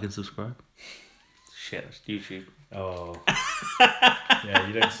 Like and subscribe. Shit, that's YouTube. Oh. Yeah,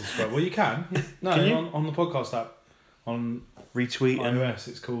 you don't subscribe. Well, you can. No, can you? On the podcast app. On retweet iOS,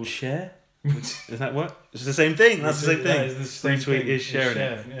 it's called share. Is that what? It's the same thing. That's the same thing. Retweet is sharing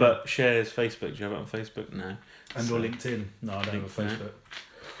it. Yeah. But share is Facebook. Do you have it on Facebook? No. And or LinkedIn? No, I don't have a Facebook.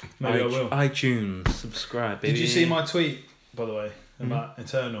 Maybe I will. iTunes. Subscribe, baby. Did you see my tweet, by the way, about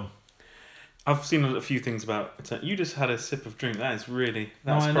Eternal? I've seen a few things about Eternal. You just had a sip of drink. That's probably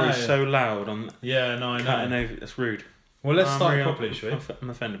so loud on. Yeah, no, I know. I know that's rude. Well, let's start properly, shall we?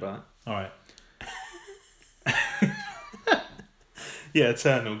 I'm offended by that. All right. Yeah,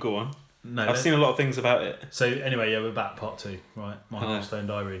 Eternal. Go on. No, I've seen a lot of things about it. So anyway, we're back, part 2, right? My Hearthstone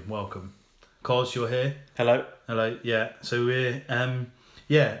Diary. Welcome, Cos. You're here. Hello. Yeah. So we're I've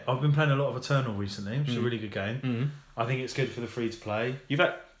been playing a lot of Eternal recently, which is a really good game. Mm-hmm. I think it's good for the free to play.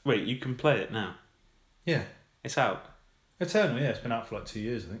 Wait, you can play it now. Yeah. It's out. Eternal. Yeah, it's been out for like 2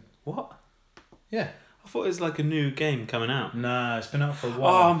 years, I think. What? Yeah. I thought it was like a new game coming out. Nah, it's been out for a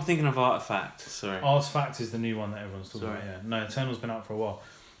while. Oh, I'm thinking of Artifact. Sorry. Artifact is the new one that everyone's talking about. Yeah. No, Eternal's been out for a while.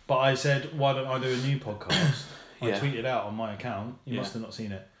 But I said, why don't I do a new podcast? I tweeted out on my account, you must have not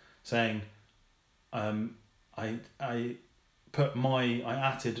seen it, saying I added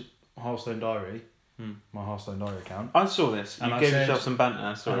Hearthstone Diary, my Hearthstone Diary account. I saw this. You gave yourself some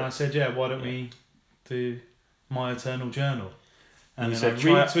banter. Sorry. And I said, why don't we do my Eternal Journal? And then I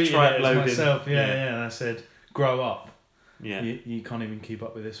retweeted it as myself. And I said, grow up. Yeah. You can't even keep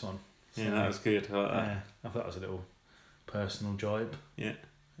up with this one. So, yeah, that was good. I like that. Yeah, I thought that was a little personal jibe. Yeah.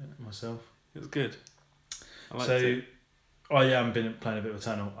 Myself. It was good. I liked it. I have been playing a bit of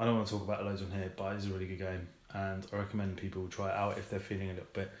Eternal. I don't want to talk about it loads on here, but it's a really good game. And I recommend people try it out if they're feeling a little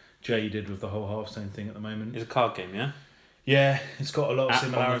bit jaded with the whole Hearthstone thing at the moment. It's a card game, yeah? Yeah, it's got a lot of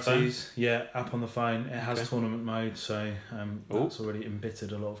similarities. Yeah, app on the phone. It has tournament mode, so that's already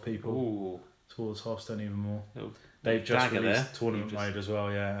embittered a lot of people towards Hearthstone even more. They've just released tournament mode as well,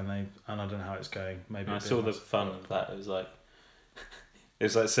 and I don't know how it's going. Maybe I saw the fun of that. It was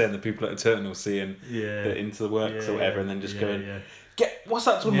like saying the people at Eternal seeing the Into the Works or whatever, and then just going, what's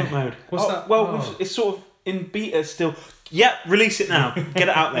that tournament mode? What's that? Well, it's sort of in beta still. Yeah, release it now. Get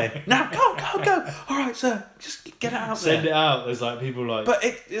it out there. Now, go. All right, sir. Just get it out there. Send it out. There's like people like... But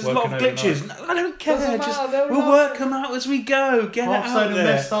there's a lot of glitches. No, I don't care. We'll work them out as we go. Get it out there.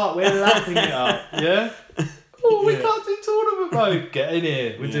 Messed up. We're lapping it up. Yeah? We can't do tournament mode. Get in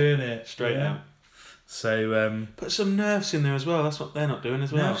here. We're doing it. Straight out. So... put some nerfs in there as well. That's what they're not doing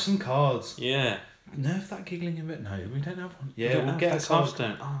as well. Nerf some cards. Yeah. Nerf that giggling a bit. No, we don't have one. Yeah, we'll get a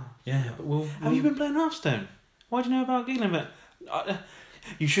Hearthstone. Oh. Yeah, but we'll... Have you been playing Hearthstone? Why do you know about giggling?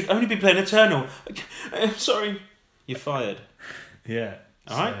 You should only be playing Eternal. Sorry. You're fired. Yeah.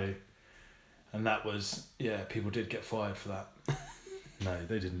 All right. And that was... Yeah, people did get fired for that. No,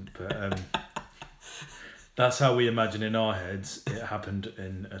 they didn't. But that's how we imagine in our heads it happened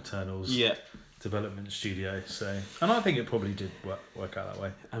in Eternal's development studio. So, and I think it probably did work out that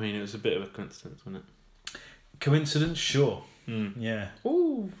way. I mean, it was a bit of a coincidence, wasn't it? Coincidence? Sure. Yeah.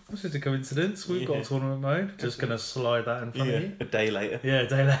 Ooh, this is a coincidence. We've got a tournament mode. Just going to slide that in front of you. A day later. Yeah, a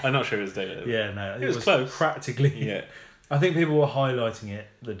day later. I'm not sure it was a day later. Yeah, no. It was close. Practically. Yeah. I think people were highlighting it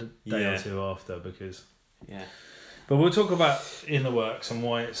the day or two after because... Yeah. But we'll talk about In the Works and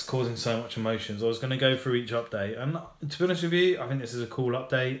why it's causing so much emotions. I was going to go through each update, and to be honest with you, I think this is a cool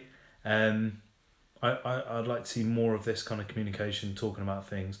update. I'd like to see more of this kind of communication, talking about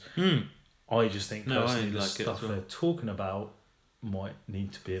things. I just think personally the stuff they're talking about might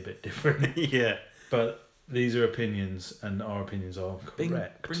need to be a bit different. Yeah. But these are opinions, and our opinions are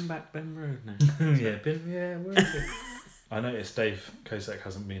correct. Bring back Ben Road now. Where is it? I noticed Dave Kosak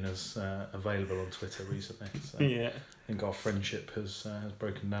hasn't been as available on Twitter recently. So Yeah. I think our friendship has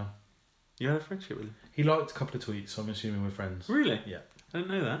broken down. You had a friendship with him? He liked a couple of tweets, so I'm assuming we're friends. Really? Yeah. I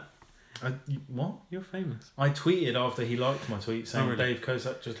didn't know that. What? You're famous. I tweeted after he liked my tweet saying really? Dave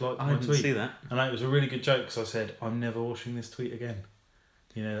Kosak just liked my tweet. I didn't see that. And it was a really good joke because I said, I'm never washing this tweet again.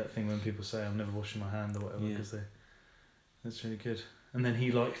 You know that thing when people say, I'm never washing my hand or whatever, because that's really good. And then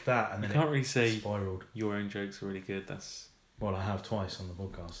he liked that, and then you can't really say spiraled. Your own jokes are really good. That's well, I have twice on the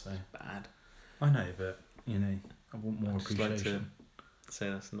podcast, so bad. I know, but you know, I want more appreciation. Like to say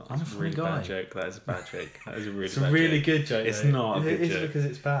that's not I'm a really guy. bad joke. That is a bad joke. That is a really it's bad a really joke. good joke. It's though. not a good It is joke. because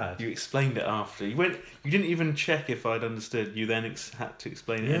it's bad. You explained it after. You didn't even check if I'd understood. You then had to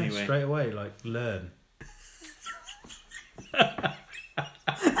explain it anyway. Straight away, like learn.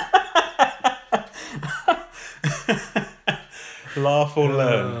 Laugh or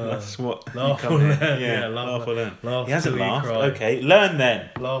learn. That's what. Laugh or learn. Yeah, laugh or learn. Laugh he hasn't till you laughed. cry. Okay, learn then.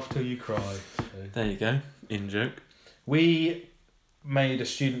 Laugh till you cry. So. There you go. In joke. We made a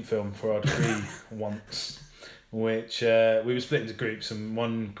student film for our degree once, which we were split into groups,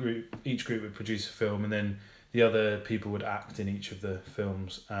 and each group would produce a film, and then the other people would act in each of the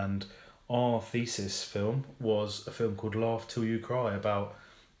films. And our thesis film was a film called Laugh Till You Cry, about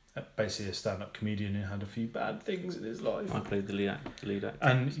basically a stand-up comedian who had a few bad things in his life. I played the lead actor.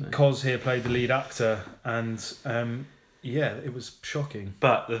 And Cos here played the lead actor, and it was shocking.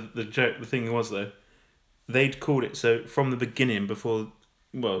 But the thing was though, they'd called it, so from the beginning, sort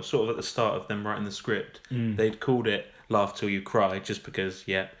of at the start of them writing the script, they'd called it Laugh Till You Cry, just because,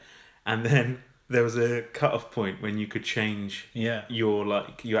 and then there was a cut-off point when you could change you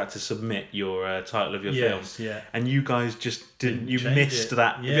had to submit your title of your film. And you guys just didn't, you missed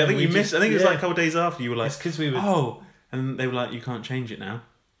that. I think you missed, I think it was like a couple of days after, you were like, it's because we were... and they were like, you can't change it now.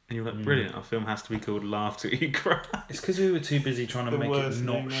 And you were like, brilliant, our film has to be called Laugh Till You Cry. It's because we were too busy trying to make it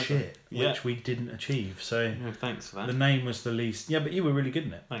not shit, Yeah. which we didn't achieve. So thanks for that. the name was the least... Yeah, but you were really good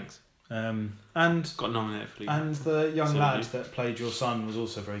in it. Thanks. And got nominated for and the young lad that played your son was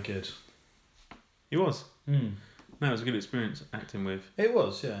also very good. He was. No, it was a good experience acting with. It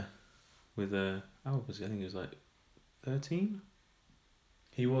was, yeah. With how old was he? I think he was like 13.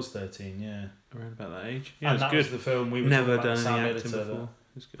 He was 13, yeah. Around about that age. Yeah, and that was the film we were never talking about, done any Sam acting Editor, before.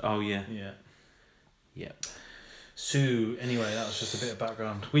 It was good. Oh yeah. Yeah. Yep. So anyway, that was just a bit of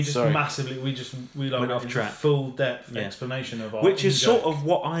background. We just Sorry. we Went off track. Full depth explanation of our which is sort of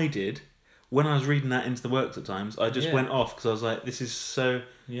what I did when I was reading that Into the Works at times. I just went off because I was like, this is so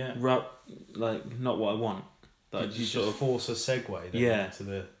like not what I want. That you sort of force a segue into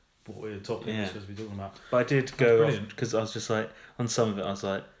the what we're talking supposed to be talking about. But I did go off because I was just like, on some of it I was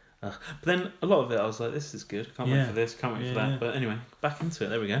like, but then a lot of it I was like, this is good, can't wait for this, can't wait for that. But anyway, back into it,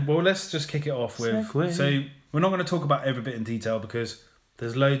 there we go. Well, let's just kick it off with so we're not going to talk about every bit in detail because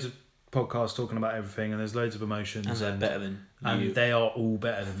there's loads of podcasts talking about everything and there's loads of emotions and they're better than you. And they are all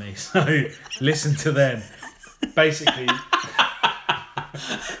better than me, so listen to them. Basically,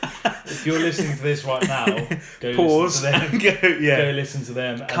 if you're listening to this right now, go pause, listen to them. Go listen to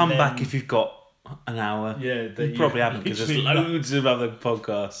them. Come back if you've got an hour. Yeah, you probably haven't because there's loads of other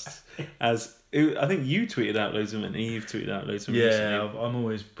podcasts. I think you tweeted out loads of them, and Eve tweeted out loads of them. Yeah, I'm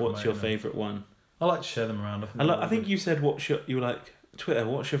always. What's your favourite one? I like to share them around. I think you said you were like Twitter.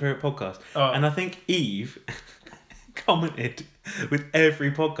 What's your favourite podcast? And I think Eve commented with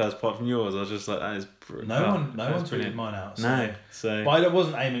every podcast apart from yours. I was just like, that is brilliant. No one tweeted mine out. So but I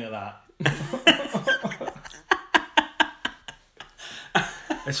wasn't aiming at that.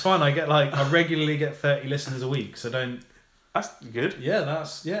 It's fine. I regularly get 30 listeners a week, so don't. That's good.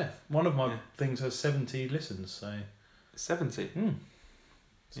 Yeah, one of my things has 70 listens, so 70.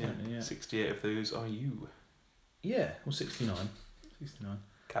 Yeah. 68 of those are you. Yeah, well 69.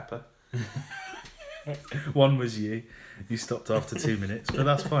 Kappa. One was you. You stopped after 2 minutes, but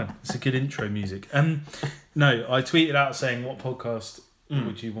that's fine. It's a good intro music. No, I tweeted out saying what podcast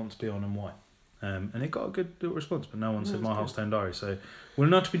would you want to be on and why. And it got a good little response, but no one said My Half Stone Diary, so we'll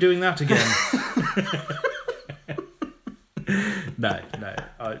not be doing that again. No,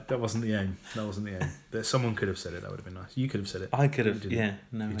 that wasn't the aim. Someone could have said it. That would have been nice. You could have said it. I could have. You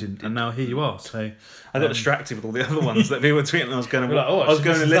didn't. I And now here you are. So I got distracted with all the other ones that people were tweeting. And I was going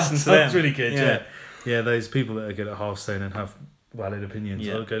to to listen to them. That's really good. Yeah. Yeah, those people that are good at Hearthstone and have valid opinions,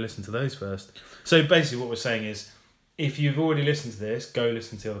 Yeah. I'll go listen to those first. So basically what we're saying is, if you've already listened to this, go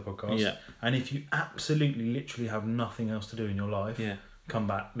listen to the other podcasts. Yeah. And if you absolutely literally have nothing else to do in your life, Yeah. come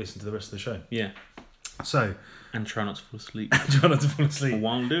back, listen to the rest of the show. Yeah. So, And try not to fall asleep try not to fall asleep.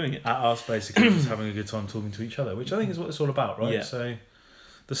 while doing it. At us basically just having a good time talking to each other, which I think is what it's all about, right? Yeah. So,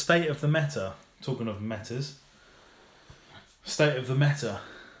 the state of the meta, talking of metas, state of the meta,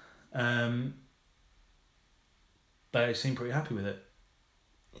 they seem pretty happy with it.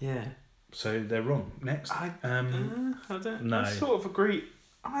 Yeah. So they're wrong. Next. I don't. No. I sort of agree.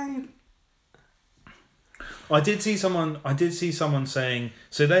 I did see someone saying,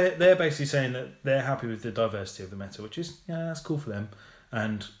 so they're basically saying that they're happy with the diversity of the meta, which is, yeah, that's cool for them,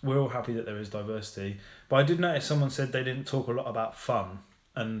 and we're all happy that there is diversity. But I did notice someone said they didn't talk a lot about fun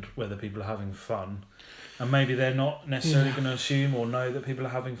and whether people are having fun, and maybe they're not necessarily going to assume or know that people are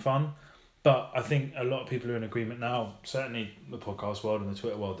having fun. But I think a lot of people are in agreement now, certainly the podcast world and the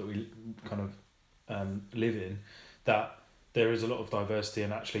Twitter world that we kind of live in, that there is a lot of diversity,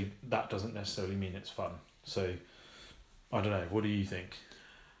 and actually that doesn't necessarily mean it's fun. So, I don't know. What do you think?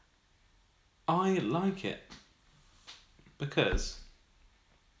 I like it because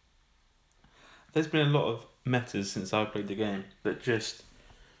there's been a lot of metas since I played the game that just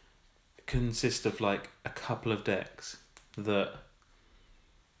consist of like a couple of decks that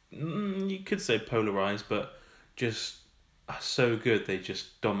you could say polarized, but just are so good they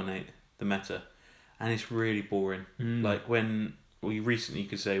just dominate the meta, and it's really boring. Like when we recently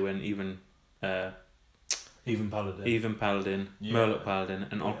could say when even Paladin, Yeah. Murloc Paladin,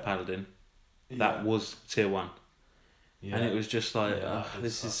 and Odd Paladin, that was tier 1. Yeah. And it was just like, Yeah,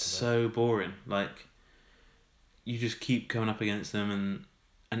 this is so boring. Like, you just keep coming up against them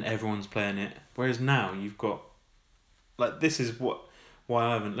and everyone's playing it. Whereas now you've got, like, this is why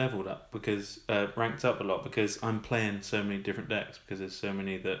I haven't leveled up, because ranked up a lot, because I'm playing so many different decks, because there's so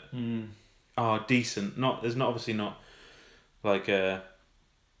many that are decent. There's not obviously not like there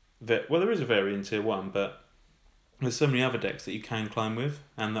is a variant tier 1, but there's so many other decks that you can climb with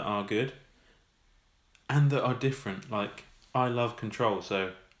and that are good and that are different. Like, I love Control,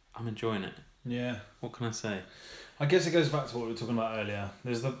 so I'm enjoying it. Yeah. What can I say? I guess it goes back to what we were talking about earlier.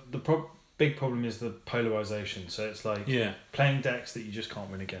 There's the big problem is the polarization. So it's like playing decks that you just can't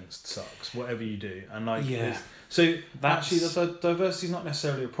win against sucks, whatever you do. And like, so actually the diversity is not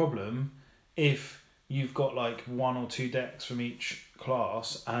necessarily a problem if you've got like 1 or 2 decks from each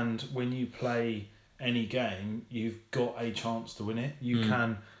class, and when you play any game, you've got a chance to win it. You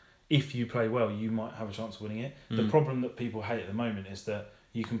can, if you play well, you might have a chance of winning it. The problem that people hate at the moment is that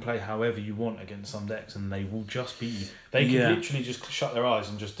you can play however you want against some decks and they will just beat you. They can literally just shut their eyes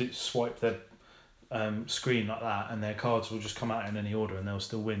and just swipe their screen like that, and their cards will just come out in any order and they'll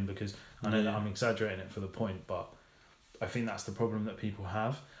still win, because I know that I'm exaggerating it for the point, but I think that's the problem that people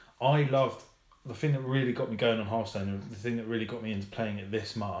have. I loved the thing that really got me going on Hearthstone, and the thing that really got me into playing it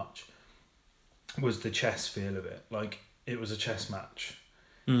this March, was the chess feel of it. Like, it was a chess match.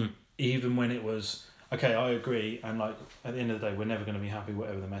 Even when it was, okay, I agree, and like at the end of the day, we're never going to be happy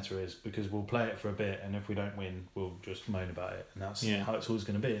whatever the meta is, because we'll play it for a bit, and if we don't win, we'll just moan about it, and that's how it's always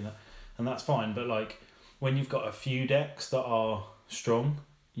going to be, and that's fine. But like, when you've got a few decks that are strong,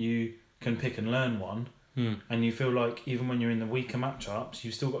 you can pick and learn one, and you feel like even when you're in the weaker matchups,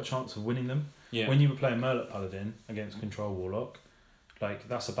 you've still got a chance of winning them. When you were playing Murloc Paladin against Control Warlock, like,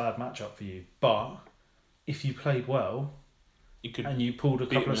 that's a bad matchup for you. But if you played well, and you pulled a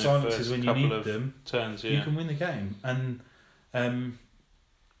couple of silences when you needed them, turns, you can win the game. And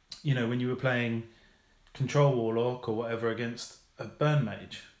you know, when you were playing Control Warlock or whatever against a Burn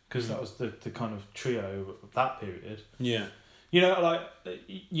Mage, because that was the kind of trio of that period. You know, like,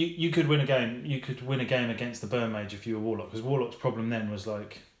 you could win a game. You could win a game against the Burn Mage if you were Warlock, because Warlock's problem then was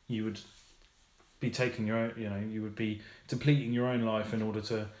like, you would be taking your own, you know, you would be depleting your own life in order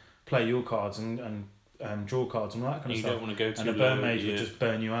to play your cards and draw cards and all that kind of stuff. You don't want to go too low. And a Burn Mage would just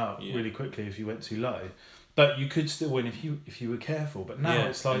burn you out really quickly if you went too low. But you could still win if you were careful. But now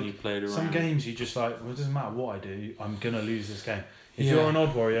it's like, you played around. Some games you just like, well, it doesn't matter what I do, I'm going to lose this game. If you're an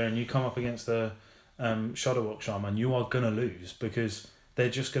Odd Warrior and you come up against a Shadowwalk Shaman, you are going to lose, because they're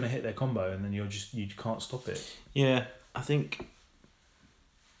just going to hit their combo, and then you can't stop it. Yeah, I think...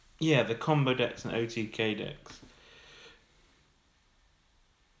 Yeah, the combo decks and OTK decks.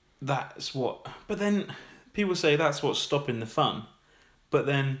 That's what... But then people say that's what's stopping the fun. But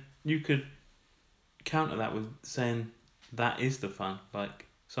then you could counter that with saying that is the fun. Like,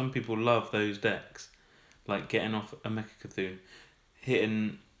 some people love those decks. Like, getting off a Mecha Cthulhu,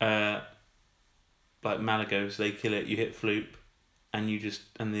 hitting like Malagos, they kill it, you hit Floop,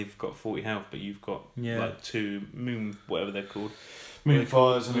 and they've got 40 health, but you've got Yeah. like 2 moon, whatever they're called,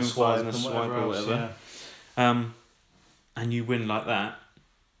 Moonfires and a Moonfires swipe and a and swipe whatever or else, whatever. yeah. And you win like that.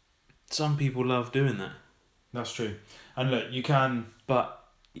 Some people love doing that. That's true. And look, you can... But,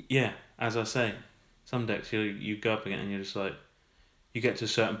 yeah, as I say, some decks you go up again and you're just like, you get to a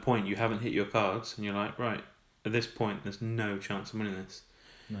certain point, you haven't hit your cards, and you're like, right, at this point, there's no chance of winning this.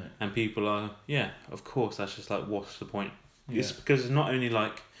 No. And people are, yeah, of course, that's just like, what's the point? Yeah. It's because it's not only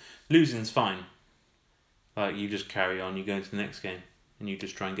like, losing's fine. Like, you just carry on, you go into the next game, and you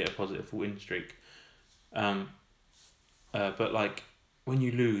just try and get a positive win streak. But like, when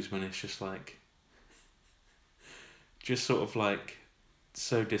you lose, when it's just like, just sort of like,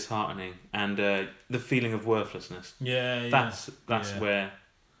 so disheartening, and the feeling of worthlessness. Yeah, That's yeah. where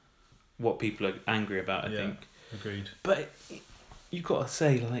what people are angry about, I think. Agreed. But you got to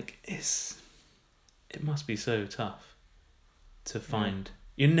say, like, it must be so tough to find.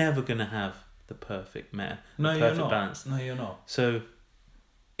 You're never gonna have the perfect meta, No, the you're perfect not. balance. No, you're not. So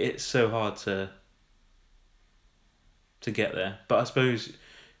it's so hard to get there. But I suppose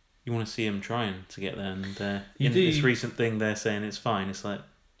you want to see them trying to get there, and in this recent thing, they're saying it's fine. It's like,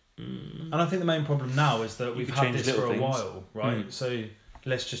 and I think the main problem now is that we've could had change this little for a things. while, right? So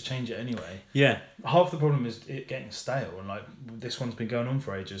let's just change it anyway. Yeah. Half the problem is it getting stale, and like this one's been going on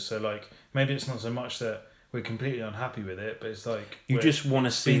for ages. So like maybe it's not so much that we're completely unhappy with it, but it's like You just want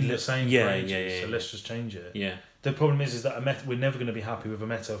to see the same yeah, for ages. yeah. So let's just change it. Yeah. The problem is that we're never going to be happy with a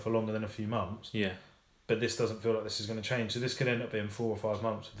meta for longer than a few months. Yeah. But this doesn't feel like this is going to change. So this could end up being 4 or 5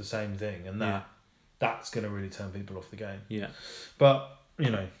 months with the same thing, and that's going to really turn people off the game. Yeah. But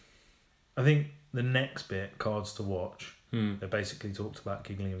I think the next bit, cards to watch. They basically talked about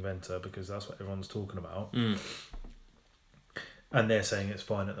Giggling Inventor because that's what everyone's talking about, and they're saying it's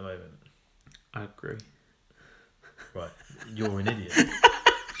fine at the moment. I agree. Right, you're an idiot.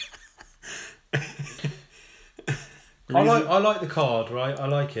 I like the card, right? I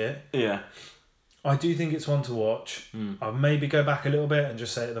like it. Yeah. I do think it's one to watch. I'll maybe go back a little bit and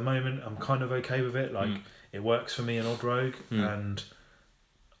just say at the moment I'm kind of okay with it. Like it works for me in Odd Rogue, and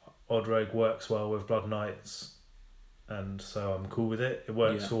Odd Rogue works well with Blood Knights, and so I'm cool with it. It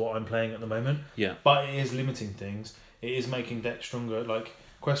works for what I'm playing at the moment. Yeah. But it is limiting things. It is making decks stronger. Like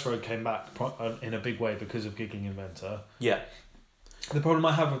Quest Rogue came back in a big way because of Giggling Inventor. Yeah. The problem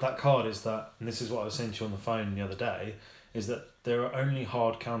I have with that card is that, and this is what I was saying to you on the phone the other day, is that there are only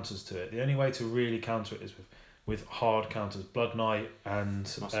hard counters to it. The only way to really counter it is with hard counters, Blood Knight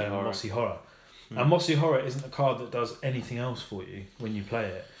and Mossy Horror. And Mossy Horror isn't a card that does anything else for you when you play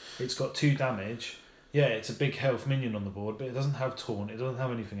it. It's got 2 damage. Yeah, it's a big health minion on the board, but it doesn't have taunt, it doesn't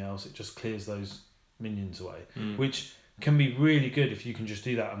have anything else, it just clears those minions away. Which can be really good if you can just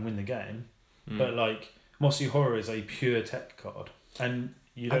do that and win the game. But like Mossy Horror is a pure tech card. And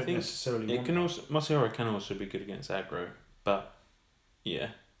you don't necessarily want that. Mossy Horror can also be good against aggro, but yeah,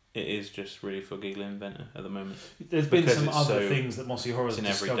 it is just really for Giggling Inventor at the moment. There's been some other things that Mossy Horror has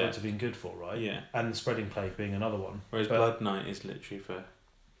discovered deck. to be good for, right? Yeah. And the Spreading Plague being another one. Whereas Blood Knight is literally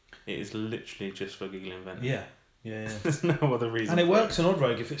just for Giggling Inventor. Yeah. There's no other reason. And it works on Odd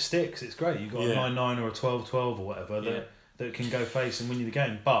Rogue. If it sticks, it's great. You've got a 9/9 or a 12/12 or whatever that can go face and win you the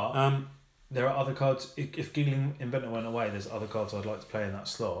game. But there are other cards. If Giggling Inventor went away, there's other cards I'd like to play in that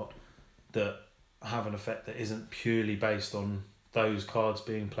slot that have an effect that isn't purely based on those cards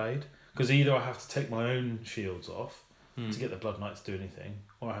being played. Because either I have to take my own shields off to get the Blood Knight to do anything,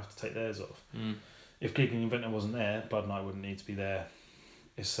 or I have to take theirs off. If Giggling Inventor wasn't there, Blood Knight wouldn't need to be there.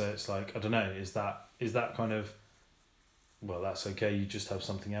 It's like, I don't know, is that kind of, well, that's okay, you just have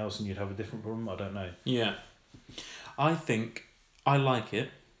something else and you'd have a different problem? I don't know. Yeah. I think I like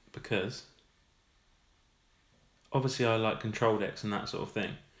it because obviously I like control decks and that sort of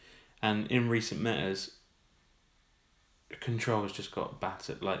thing. And in recent metas, control has just got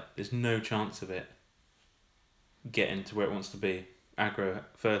battered. Like, there's no chance of it getting to where it wants to be. Aggro,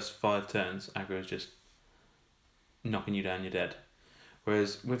 first 5 turns, aggro is just knocking you down, you're dead.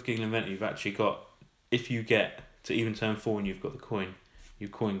 Whereas with Giggling Inventor, you've actually got, if you get to even turn 4 and you've got the coin, you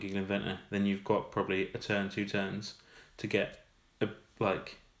coin Giggling Inventor, then you've got probably a turn, 2 turns to get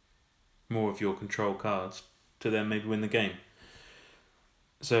more of your control cards to then maybe win the game.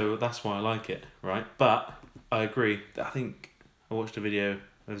 So that's why I like it, right? But I agree. I think I watched a video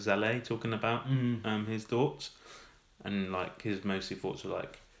of Zaleh talking about his thoughts, and like his mostly thoughts are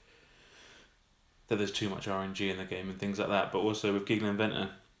like that there's too much RNG in the game and things like that. But also with Giggling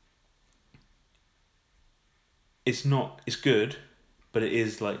Inventor, it's good, but it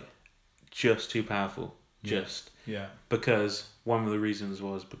is like just too powerful. Because one of the reasons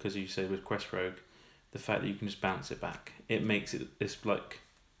was because you said with Quest Rogue, the fact that you can just bounce it back, it makes it's like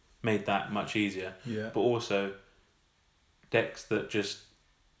made that much easier. Yeah. But also decks that just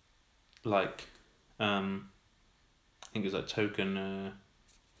like I think it's like token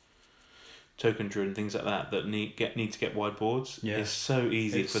druid and things like that need to get wide boards. Yeah. It's so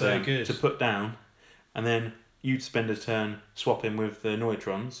easy It's for so them good. to put down, and then you'd spend a turn swapping with the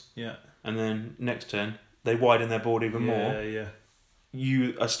Neutrons, Yeah. and then next turn they widen their board even more. Yeah.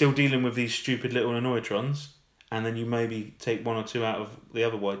 You are still dealing with these stupid little Neutrons, and then you maybe take one or two out of the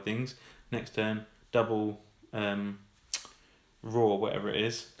other wide things. Next turn, double Raw, whatever it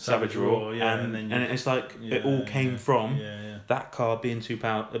is, Savage Raw, yeah, and it's like it all came from that card being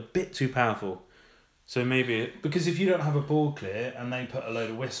a bit too powerful. So maybe because if you don't have a board clear and they put a load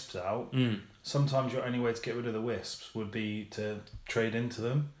of wisps out, Mm. sometimes your only way to get rid of the wisps would be to trade into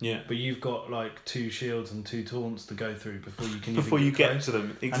them. Yeah. But you've got like 2 shields and 2 taunts to go through before you can get to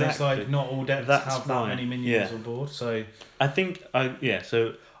them. Exactly. And it's like not all decks That's have that why. many minions on board. So I think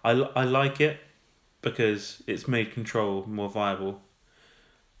so I like it because it's made control more viable.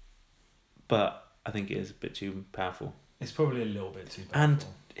 But I think it is a bit too powerful. it's probably a little bit too powerful. And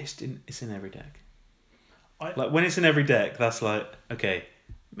it's in every deck. Like when it's in every deck, that's like, okay,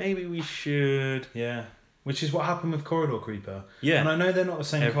 maybe we should. Yeah. Which is what happened with Corridor Creeper. Yeah. And I know they're not the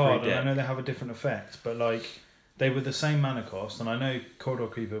same Every card, deck. and I know they have a different effect, but like they were the same mana cost, and I know Corridor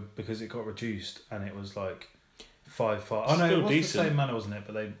Creeper because it got reduced and it was like 5/5. Oh no, Still it was decent. the same mana, wasn't it?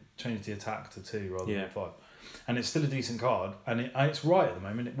 But they changed the attack to 2 rather Yeah. than 5. And it's still a decent card, and it's right at the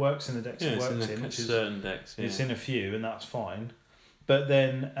moment. It works in the decks it it's works in which is certain decks. Yeah. it's in a few, and that's fine. But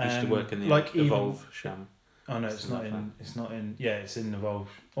then Used to work in the like Evolve Sham. Oh no, it's Something not like in. It's not in. Yeah, it's in Evolve.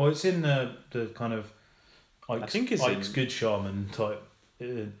 Or it's in the kind of. Ike's, I think it's Ike's in- Good Shaman type.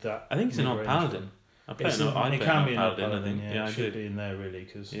 That I think it's in Odd mid-range Paladin. one. I play It's it in, on it can be in Odd I Paladin. think. Yeah, I it should do. be in there really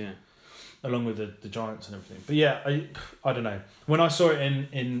because Yeah. along with the giants and everything. But yeah, I don't know. When I saw it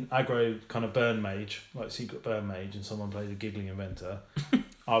in aggro kind of burn mage, like secret burn mage, and someone played a giggling inventor,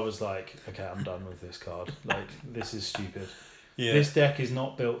 I was like, okay, I'm done with this card. Like this is stupid. Yeah. This deck is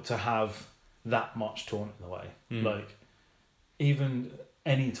not built to have that much taunt in the way. Mm. Like, even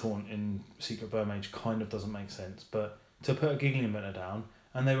any taunt in Secret Burn Mage kind of doesn't make sense. But to put a Giggling Inventor down,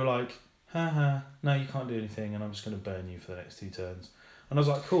 and they were like, haha, no, you can't do anything, and I'm just going to burn you for the next 2 turns. And I was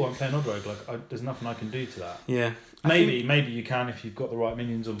like, cool, I'm playing Odd Rogue, there's nothing I can do to that. Yeah. Maybe you can if you've got the right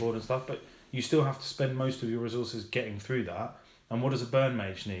minions on board and stuff, but you still have to spend most of your resources getting through that. And what does a Burn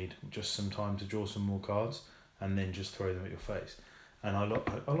Mage need? Just some time to draw some more cards, and then just throw them at your face. And I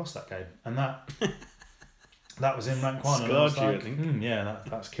lost that game, and that that was in rank 1. And I was Scarred you, like, I think. yeah,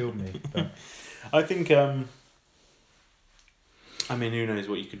 that's killed me. But I think, I mean, who knows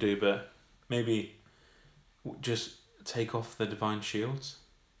what you could do, but maybe just take off the Divine Shields.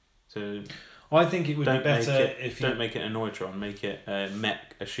 So I think it would be better if you don't make it a Neutron, make it a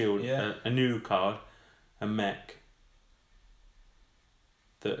mech, a shield, Yeah. a new card, a mech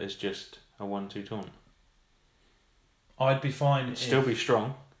that is just a 1/2 taunt. I'd be fine. It'd still be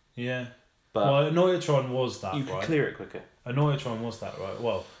strong, yeah. but Well, Annoyatron was that you can right. clear it quicker. Annoyatron was that right.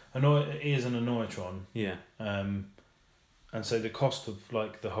 Well, it is an Annoyatron. Yeah. And so the cost of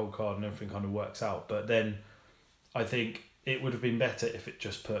like the whole card and everything kind of works out. But then I think it would have been better if it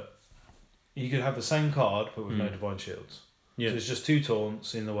just put. You could have the same card but with no Divine Shields. Yeah. So it's just 2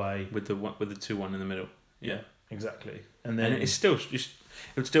 taunts in the way. With the 2/1 in the middle. Yeah. Exactly. And then And it's still just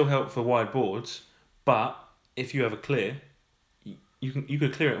it would still help for wide boards, but if you have a clear, you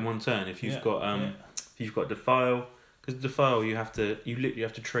could clear it in 1 turn if you've got if you've got Defile, because Defile you literally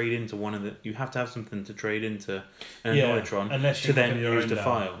have to trade into one of the you have to have something to trade into an Neutron unless you to can then put your use own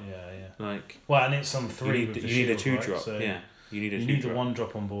Defile. down. Yeah. Like Well, and it's on 3 with the you need a shield, 2-drop. right? So Yeah, you need a you 2-drop. need the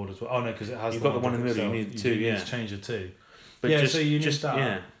 1-drop on board as well. Oh no, because it has. You've got the one in the middle. itself. You need 2. You Yeah, need to change the 2. but yeah, just, so you need just that.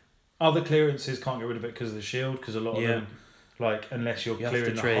 yeah. Other clearances can't get rid of it because of the shield. Because a lot of them, like unless you're You have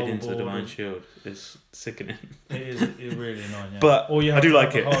clearing to trade the whole into the board, Divine Shield. It's sickening. it is really annoying. Yeah. But or you I have do to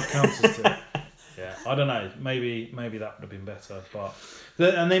like have it. the hard counters to it. Yeah, I don't know. Maybe that would have been better. But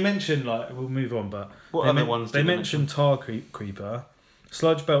and they mentioned we'll move on. But What they other ones? They did mentioned Tar Creeper,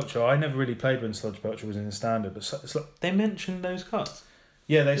 Sludge Belcher. I never really played when Sludge Belcher was in the standard, but They mentioned those cards.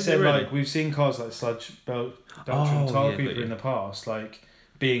 yeah, they Did said they really? we've seen cards like Sludge Belcher Oh, and Tar yeah, Creeper got in you. the past,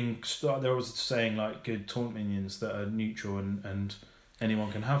 being there was saying good taunt minions that are neutral and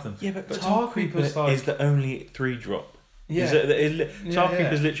anyone can have them. Yeah, but Tar Creeper's is the only 3-drop. Yeah, Tar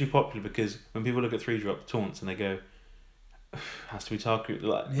Creeper is literally popular because when people look at 3-drop taunts and they go, has to be Tar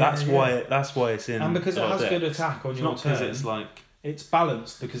Creeper. That's why it's in. and because it a lot has of good decks. attack on It's your not turn. because it's like it's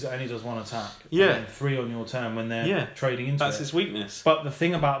balanced because it only does one attack. Yeah. And 3 on your turn when they're trading into That's it. its weakness. But the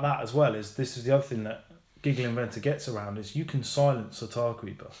thing about that as well is, this is the other thing that Giggle Inventor gets around, is you can silence a Tile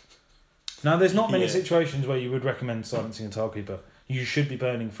Creeper. Now, there's not many situations where you would recommend silencing a Tile Creeper. You should be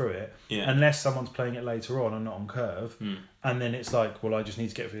burning through it, unless someone's playing it later on and not on curve. And then it's like, well, I just need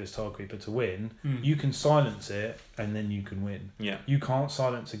to get through this Tile Creeper to win. You can silence it, and then you can win. Yeah. You can't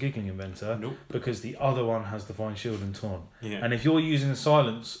silence a Giggling Inventor because the other one has Divine Shield and Taunt. Yeah. And if you're using a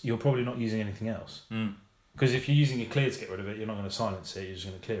silence, you're probably not using anything else. Because if you're using a clear to get rid of it, you're not going to silence it, you're just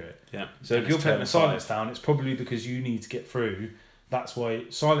going to clear it. Yeah. So if you're putting a silence down, it's probably because you need to get through. That's why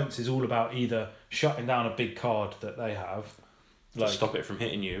silence is all about either shutting down a big card that they have, like stop it from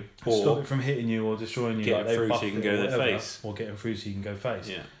hitting you, or stop it from hitting you or destroying you, getting through so you can go their face, or getting through so you can go face.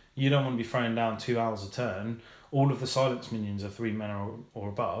 Yeah. You don't want to be throwing down 2 hours a turn. All of the silence minions are 3 mana or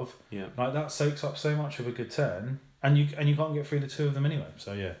above. Yeah. Like that soaks up so much of a good turn, and you can't get through the 2 of them anyway.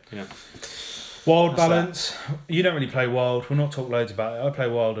 So yeah. Yeah. Wild balance. You don't really play wild. We'll not talk loads about it. I play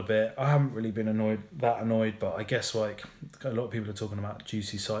wild a bit. I haven't really been annoyed, but I guess like a lot of people are talking about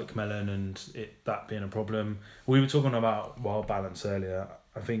juicy psych melon and that being a problem. We were talking about wild balance earlier.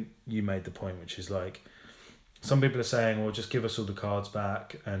 I think you made the point, which is like some people are saying, well, just give us all the cards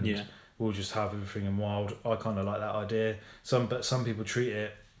back and we'll just have everything in wild. I kind of like that idea. But some people treat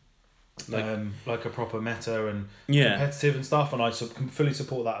it like a proper meta and competitive and stuff, and I can fully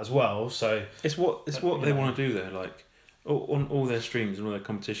support that as well. So it's what they want to do there. Like on all their streams and all their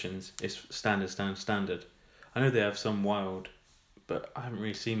competitions, it's standard. I know they have some wild, but I haven't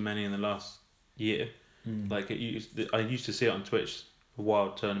really seen many in the last year. Like I used to see it on Twitch, a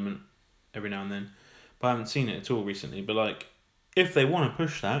wild tournament every now and then, but I haven't seen it at all recently. But like, if they want to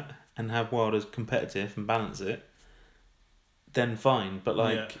push that and have wild as competitive and balance it, then fine. But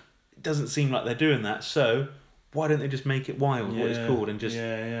like. It doesn't seem like they're doing that, so why don't they just make it wild, what it's called, and just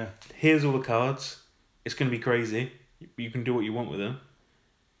here's all the cards, it's going to be crazy, you can do what you want with them,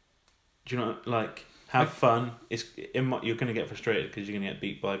 do you know, like have fun. You're going to get frustrated because you're going to get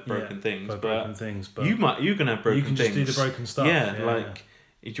beat by broken things, but you're going to have broken things, you can just do the broken stuff,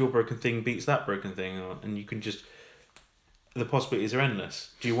 if your broken thing beats that broken thing, and you can just, the possibilities are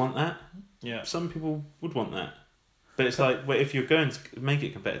endless. Do you want that? Some people would want that. But it's like, well, if you're going to make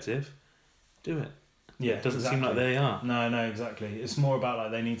it competitive, do it. Yeah, it doesn't seem like they are. No, exactly. It's more about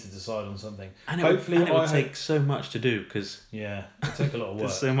like they need to decide on something. And it would take so much to do because it would take a lot of work.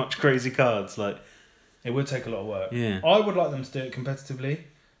 There's so much crazy cards. Like it would take a lot of work. Yeah, I would like them to do it competitively.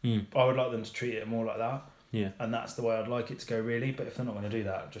 I would like them to treat it more like that. Yeah, and that's the way I'd like it to go, really. But if they're not going to do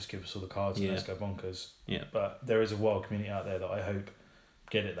that, just give us all the cards and let's go bonkers. Yeah, but there is a wild community out there that I hope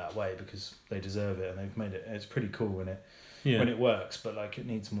get it that way because they deserve it and they've made it. It's pretty cool when it works, but like it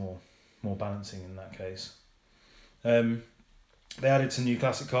needs more balancing in that case. They added some new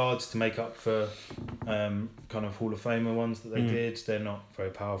classic cards to make up for kind of Hall of Famer ones that they did. They're not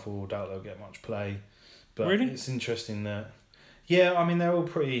very powerful. Doubt they'll get much play, but it's interesting that I mean they're all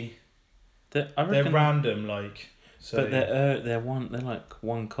pretty. They're random, like. So, but they're like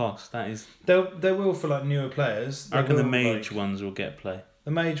one cost. That is. They will for like newer players. I reckon the mage ones will get play. The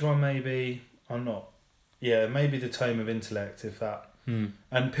mage one maybe. I'm not. Yeah, maybe the Tome of Intellect if that.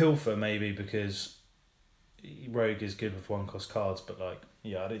 And Pilfer maybe because Rogue is good with one cost cards, but like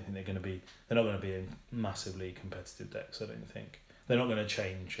I don't think they're not going to be in massively competitive decks. I don't think they're not going to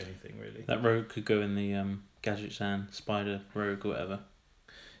change anything really. That Rogue could go in the Gadget Zan Spider Rogue or whatever.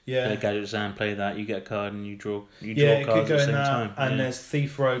 Yeah, play Gadget Zan, play that. You get a card and you draw. It cards could go at the in same that. time. And there's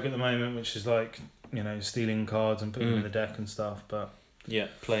Thief Rogue at the moment, which is like stealing cards and putting them in the deck and stuff. But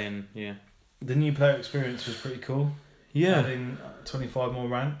playing the new player experience was pretty cool. Yeah, adding 25 more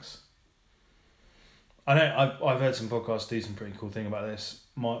ranks. I know I've heard some podcasts do some pretty cool thing about this.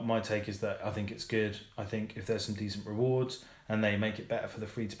 My take is that I think it's good. I think if there's some decent rewards and they make it better for the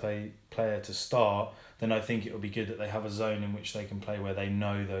free to play player to start, then I think it would be good that they have a zone in which they can play where they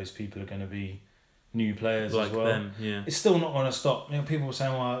know those people are going to be new players like as well. Them, yeah. It's still not going to stop. People were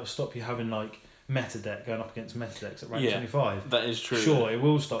saying, well, it'll stop you having like meta deck going up against meta decks at rank 25. That is true. Sure, it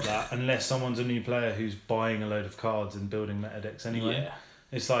will stop that unless someone's a new player who's buying a load of cards and building meta decks anyway. Yeah.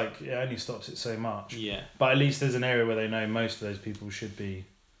 It's like it only stops it so much. Yeah. But at least there's an area where they know most of those people should be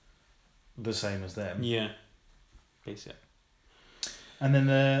the same as them. Yeah. Basic. And then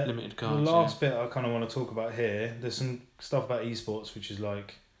the limited cards. The last bit I kind of want to talk about here, there's some stuff about esports which is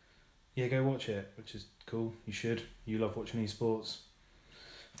like, go watch it, which is cool. You should. You love watching esports.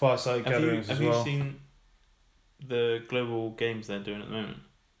 Fireside gatherings as well. Have you seen the global games they're doing at the moment?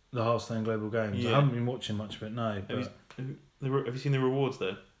 The Hearthstone Global Games. Yeah. I haven't been watching much of it, no. Have you seen the rewards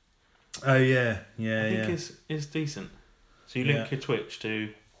though? Oh yeah. I think it's decent. So you link your Twitch to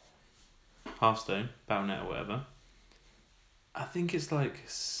Hearthstone, Battle.net or whatever. I think it's like...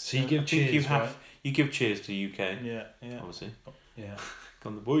 So you give cheers, right? You give cheers to UK. Yeah. Obviously. Yeah.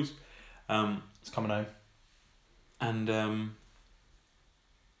 Come the boys. It's coming home. And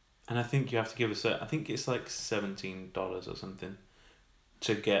I think you have to give us I think it's like $17 or something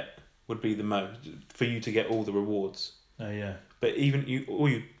to get, would be the most, for you to get all the rewards. Oh, yeah. But even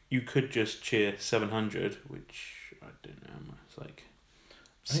you could just cheer 700, which I don't know, it's like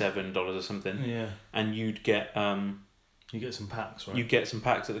 $7 or something. Yeah. And you'd get you get some packs, right? You get some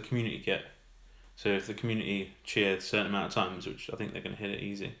packs that the community get. So if the community cheer a certain amount of times, which I think they're going to hit it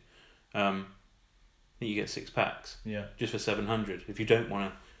easy, you get 6 packs. Yeah. Just for 700. If you don't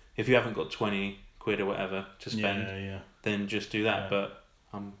want to, if you haven't got 20 quid or whatever to spend, then just do that. Yeah. But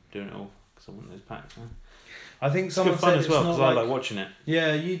I'm doing it all because I want those packs. Huh? I think it's someone good fun said as well because like, I like watching it.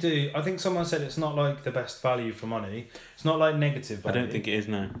 Yeah, you do. I think someone said it's not like the best value for money. It's not like negative value. I don't think it is,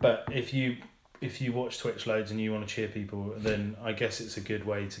 no. But if you watch Twitch loads and you want to cheer people, then I guess it's a good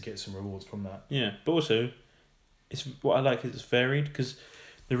way to get some rewards from that. Yeah, but also, it's what I like is it's varied because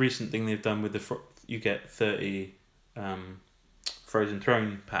the recent thing they've done with you get 30 Frozen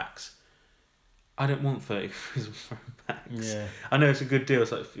Throne packs. I don't want 30 Frozen Throne packs. Yeah. I know it's a good deal.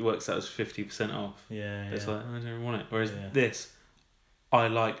 It's like it works out as 50% off. Yeah. But it's like I don't want it. Whereas this, I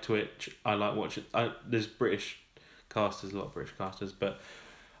like Twitch. I like watching. There's British casters, a lot of British casters, but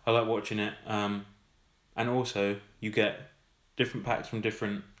I like watching it. And also you get different packs from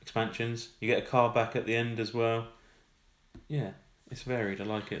different expansions. You get a card back at the end as well. Yeah. It's varied. I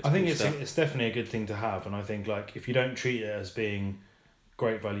like it. I think it's definitely a good thing to have, and I think like if you don't treat it as being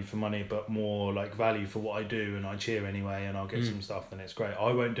great value for money, but more like value for what I do, and I cheer anyway, and I'll get some stuff, then it's great.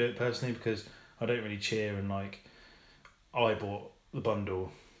 I won't do it personally because I don't really cheer, and like I bought the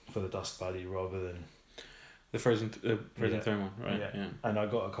bundle for the dust value rather than the Frozen Throne one, right? Yeah. And I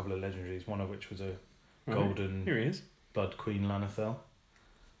got a couple of legendaries, one of which was a golden. Here he is. Blood Queen Lanethel.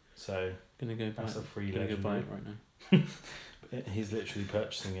 So gonna go buy that's a free legendary. Gonna go buy it right now. He's literally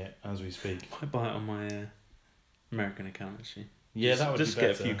purchasing it as we speak. I might buy it on my American account actually. Yeah, that would just be get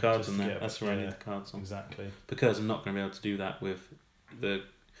better. a few cards on there. That's where I need the cards on. Exactly. Because I'm not going to be able to do that with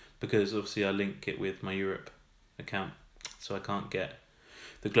because obviously I link it with my Europe account, so I can't get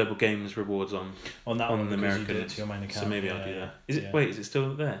the Global Games rewards on that on the American. You do it to your main account. So maybe I'll do that. Is it? Wait, is it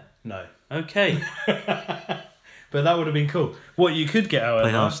still there? No. Okay. But that would have been cool. What you could get out of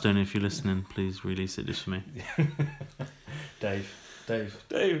Play Hearthstone if you're listening. Please release it just for me. Dave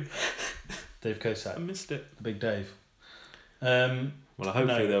Kosak. I missed it. The big Dave. Well,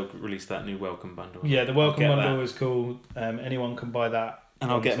 hopefully they'll release that new welcome bundle. Yeah, the welcome bundle is cool. Anyone can buy that. And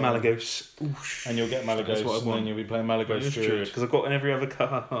I'll get Malygos. And you'll get Malygos, and then you'll be playing Malygos Druid. Because I've got in every other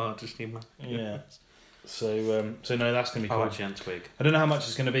card. I just need Malygos. Yeah. So no, that's going to be cool. Jan Twig. I don't know how much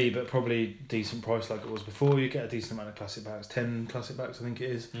it's going to be, but probably decent price like it was before. You get a decent amount of classic packs, 10 classic packs I think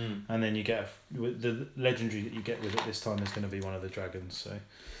it is. And then you get the legendary that you get with it this time is going to be one of the dragons. So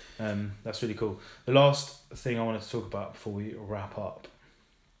that's really cool. The last thing I wanted to talk about before we wrap up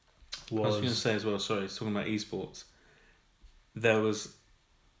I was going to say as well, sorry, talking about esports, there was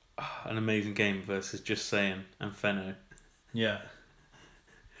an amazing game versus Just Saying and Fenno. Yeah.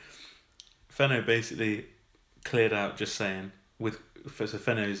 Fenno basically cleared out Just Saying so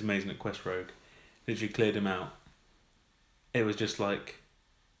Fenno is amazing at Quest Rogue. Literally cleared him out. It was just like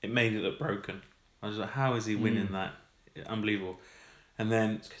it made it look broken. I was like, how is he winning that? Unbelievable. And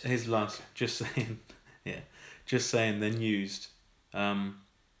then his last Just Saying then used Death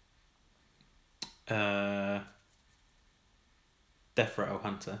Rattle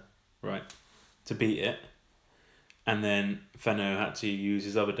Hunter, right, to beat it. And then Fenno had to use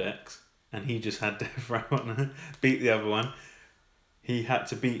his other decks. And he just had Death Rattle Hunter beat the other one. He had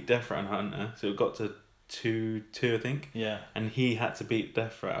to beat Death Rattle Hunter, so it got to 2-2, I think. Yeah. And he had to beat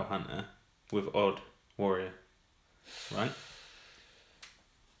Death Rattle Hunter with Odd Warrior, right?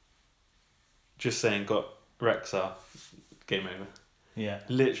 Just Saying got Rexxar, game over. Yeah.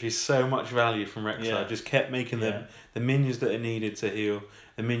 Literally so much value from Rexxar. Yeah. Just kept making the minions that it needed to heal,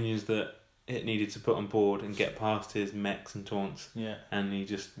 the minions that it needed to put on board and get past his mechs and taunts. Yeah. And he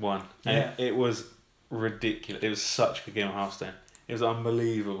just won. And it was ridiculous. It was such a good game of Hearthstone. It was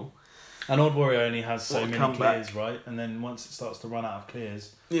unbelievable. And Odd Warrior only has so many clears, right? And then once it starts to run out of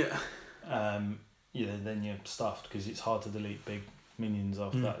clears, then you're stuffed because it's hard to delete big minions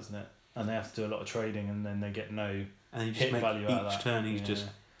after that, isn't it? And they have to do a lot of trading, and then they get no hit value out of that. Each turn he's just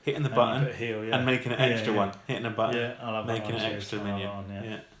hitting the button and making an extra one. Hitting a button, making an extra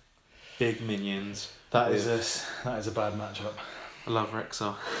minion. Big minions. That is a bad matchup. I love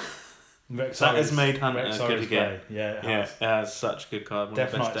Rexxar. Rex That has Harris- made Hunter Rex good Harris again. play. Yeah, it Yeah, has. it has such a good card. One Death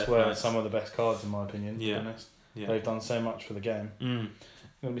of the best Knights Death were Knights. some of the best cards in my opinion, to Yeah. be honest. Yeah. They've done so much for the game. I'm going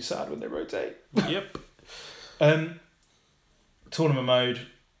to be sad when they rotate. Yep. Tournament mode,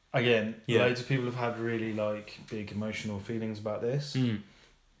 again, Yeah. loads of people have had really like big emotional feelings about this. Mm.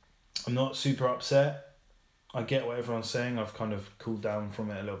 I'm not super upset. I get what everyone's saying. I've kind of cooled down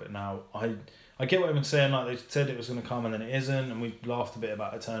from it a little bit now. I get what everyone's saying, like they said it was going to come and then it isn't, and we laughed a bit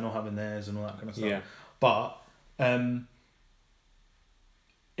about Eternal having theirs and all that kind of stuff. Yeah. But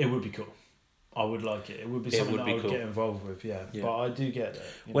it would be cool. I would like it. It would be It something would that be I would cool. get involved with, yeah. Yeah. But I do get it.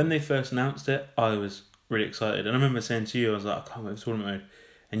 When they first announced it, I was really excited. And I remember saying to you, I was like, I can't wait for tournament mode.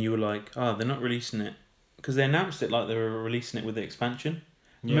 And you were like, oh, they're not releasing it. Because they announced it like they were releasing it with the expansion.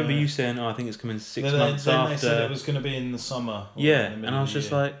 Yeah. Remember you saying, oh, I think it's coming 6 Then months they after. said it was going to be in the summer. or Yeah, in the middle and I of was the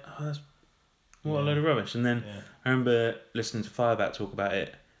just year. like, oh, that's what a Yeah. load of rubbish. And then Yeah. I remember listening to Fireback talk about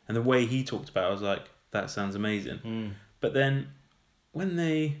it, and the way he talked about it, I was like, that sounds amazing. Mm. But then when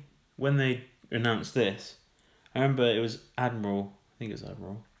they announced this, I remember it was Admiral, I think it was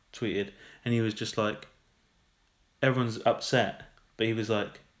Admiral, tweeted, and he was just like, everyone's upset, but he was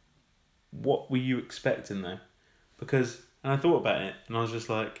like, what were you expecting though? Because, and I thought about it, and I was just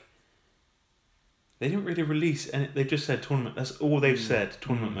like, they didn't really release, and they just said tournament, that's all they've said,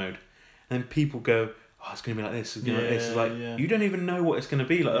 tournament mode. And then people go, oh, it's going to be like this, it's going to be like this. It's like, Yeah. you don't even know what it's going to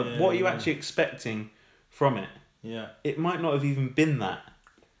be like. Yeah, What are you yeah. actually expecting from it? Yeah. It might not have even been that.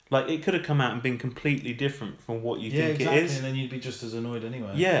 Like, it could have come out and been completely different from what you think exactly. it is. And then you'd be just as annoyed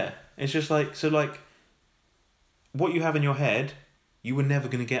anyway. Yeah. It's just like, so like, what you have in your head, you were never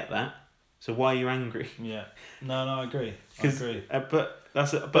going to get that. So why are you angry? Yeah. No, I agree. I 'Cause- agree. But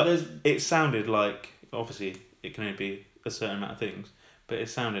that's it. But But there's it sounded like, obviously, it can only be a certain amount of things, but it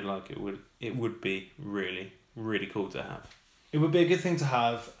sounded like it would be really, really cool to have. it would be a good thing to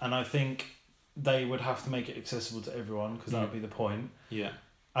have, and I think they would have to make it accessible to everyone because that would be the point. Yeah.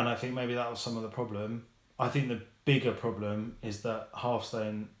 And I think maybe that was some of the problem. I think the bigger problem is that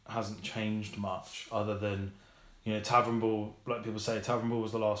Hearthstone hasn't changed much other than, you know, Tavern Ball, like people say, Tavern Ball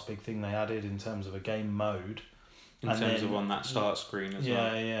was the last big thing they added in terms of a game mode. In And terms then- of on that start screen as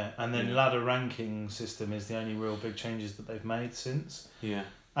Yeah, well. yeah. And then Yeah. ladder ranking system is the only real big changes that they've made since. Yeah.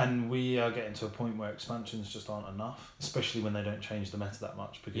 And we are getting to a point where expansions just aren't enough, especially when they don't change the meta that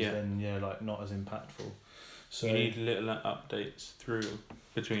much because Yeah. then like not as impactful. So you need little updates through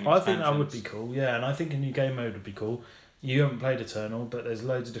between I think that would be expansions. cool, yeah, and I think a new game mode would be cool. You haven't played Eternal, but there's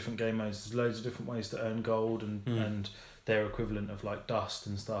loads of different game modes. There's loads of different ways to earn gold and their equivalent of like dust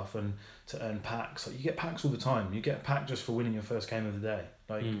and stuff, and to earn packs. Like you get packs all the time. You get a pack just for winning your first game of the day,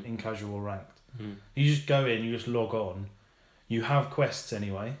 like in casual or ranked. You just go in, you just log on. You have quests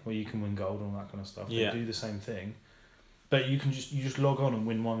anyway where you can win gold and all that kind of stuff. Yeah. They do the same thing, but you just log on and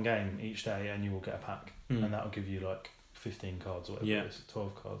win one game each day, and you will get a pack, and that will give you like 15 cards or whatever Yeah. it is,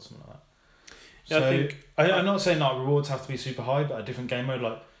 12 cards, something like that. Yeah, So I think I'm not saying like rewards have to be super high, but a different game mode,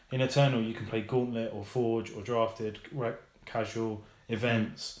 like in Eternal, you can play Gauntlet or Forge or Drafted, casual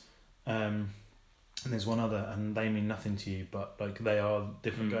events, and there's one other, and they mean nothing to you, but like they are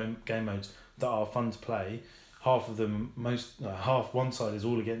different game modes that are fun to play. Half of them, half one side is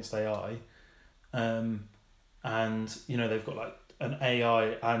all against AI, and you know they've got like an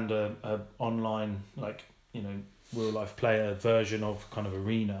AI and a online like you know real life player version of kind of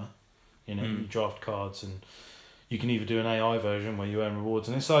arena. You know, you draft cards, and you can either do an AI version where you earn rewards,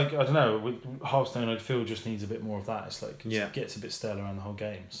 and it's like I don't know. With Hearthstone, I feel just needs a bit more of that. It's like it gets a bit stale around the whole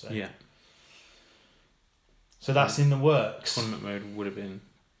game. So yeah, so that's in the works. tournament mode would have been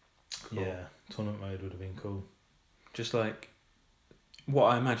cool. Yeah, tournament mode would have been cool. Just like what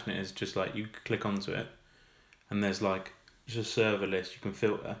I imagine it is, just like you click onto it, and there's like just a server list you can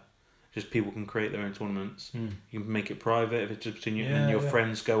filter. Just people can create their own tournaments. You can make it private if it's just between you, and then your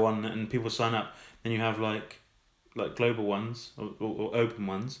friends go on and people sign up. Then you have like global ones or open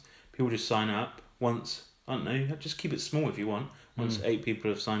ones. People just sign up once. I don't know. Just keep it small if you want. Once 8 people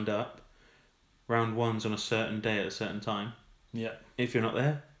have signed up, round one's on a certain day at a certain time. Yeah. If you're not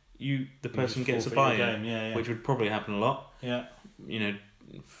there, the person just gets a forfeit your buy-in, game, which would probably happen a lot. Yeah. You know,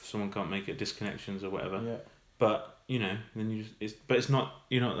 if someone can't make it, disconnections or whatever. Yeah. But you know, then it's not.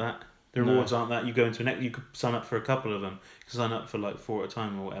 You're not that. The rewards aren't that. You go into you could sign up for a couple of them. You can sign up for like 4 at a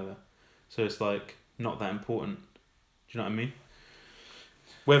time or whatever. So it's like not that important. Do you know what I mean?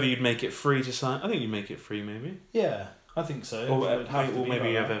 Whether you'd make it free to sign, I think you'd make it free maybe. Yeah, I think so. Or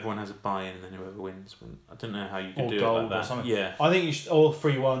maybe everyone has a buy-in and then whoever wins. I don't know how you could or do gold it like that. or something. Yeah. I think you should all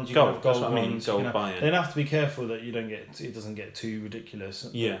free ones. You Gold, can have gold that's what I mean, ones. gold you can buy-in. Then have to be careful that it doesn't get too ridiculous.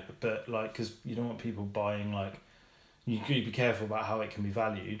 Yeah. But like, because you don't want people buying like, you got to be careful about how it can be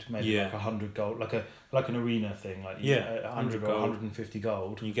valued. Maybe Yeah. like 100 gold, like an arena thing, like Yeah, 100 or gold. 150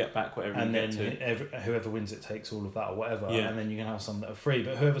 gold. And you get back whatever And you then get to. whoever wins it takes all of that or whatever, Yeah. and then you can have some that are free.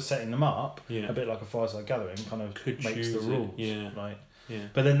 But whoever's setting them up, Yeah. a bit like a Fireside Gathering, kind of Could makes the choose it, rules. yeah. Right. Yeah.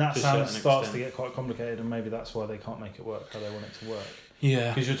 But then that To a sounds certain starts to extent. get quite complicated, and maybe that's why they can't make it work how they want it to work.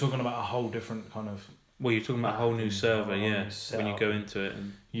 Yeah. Because you're talking about a whole different kind of Well, you're talking about a whole new server, whole new yeah. When you setup go into it,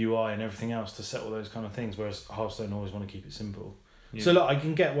 and UI and everything else to set all those kind of things, whereas Hearthstone always want to keep it simple. yeah. So look, I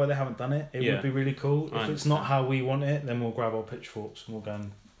can get why they haven't done it. It Yeah. would be really cool. If I it's not understand. how we want it, then we'll grab our pitchforks and we'll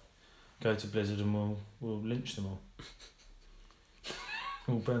go to Blizzard and we'll lynch them all.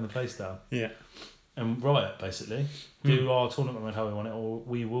 We'll burn the place down. Yeah. And riot, basically. Do our tournament mode how we want it, or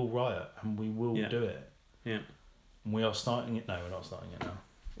we will riot and we will Yeah. do it. Yeah. And we are starting it. No, we're not starting it now.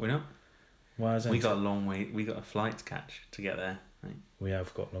 We're not. Why is it? We got a long way. We got a flight to catch to get there. Right? We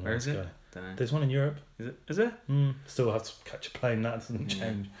have got long Where ways is to it? go. Don't know. There's one in Europe. Is it? Is there? Still have to catch a plane. That doesn't Yeah.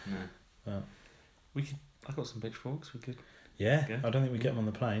 change. No. Oh. We could. I got some pitchforks. We could. Yeah, Yeah. I don't think we get them on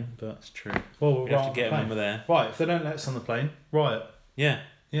the plane, but That's true. well, we'll We have riot to on get the them plane. over there. Right, if they don't let us on the plane, riot. Yeah.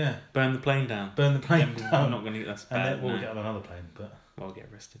 Yeah, Burn the plane down. burn the plane Then we're down. not going to. That's And bad. then we'll no. get on another plane, but We'll get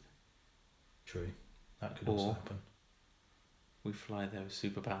arrested. true, that could Or- also happen. We fly there with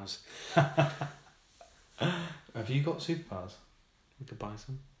superpowers. Have you got superpowers? We could buy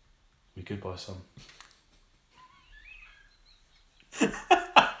some. We could buy some.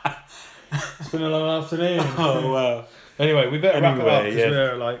 It's been a long afternoon. Oh wow. Anyway, we better wrap it up Anyway, because yeah.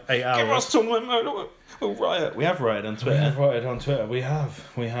 we're at like 8 hours. Give us tournament mode. We'll riot. We have rioted on We Twitter. have rioted on Twitter. We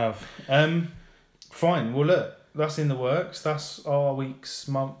have. Fine. Well, look, that's in the works. That's our weeks,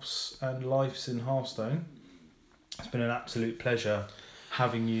 months, and lives in Hearthstone. It's been an absolute pleasure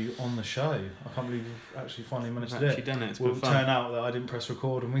having you on the show. I can't believe we've actually finally managed We've to do actually it. done it. It's Will been fun. turn out that I didn't press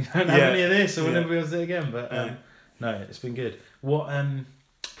record and we don't have Yeah. any of this, and we'll Yeah. never be able to do it again. But Yeah. no, it's been good. What?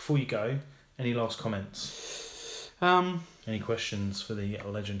 Before you go, any last comments? Any questions for the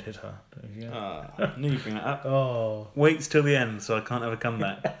legend hitter? I knew you'd bring that up. Oh, Waits till the end, so I can't have a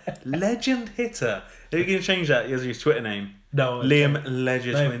comeback. Legend hitter. Are you going to change that as your Twitter name? no, Liam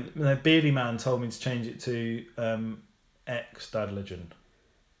Legend. No, Beardy Man told me to change it to ex Dad Legend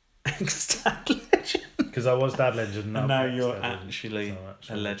Ex-Dad Legend. because I was Dad Legend And now I'm you're ex-Dad Legend. actually So I'm a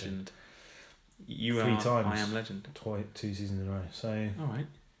actually legend. You 3 are. times. I am legend. 2 seasons in a row. So All right.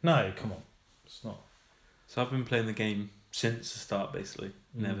 no, come on, it's not. So I've been playing the game since the start, basically.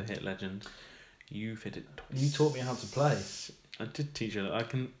 Mm. Never hit legend. You've hit it twice. You taught me how to play. I did teach you that. I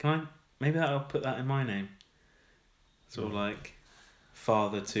can I? Maybe I'll put that in my name. Sort of like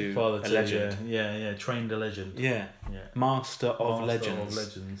father to a legend. Yeah. Trained a legend. Yeah. Yeah. Master of Master legends. Of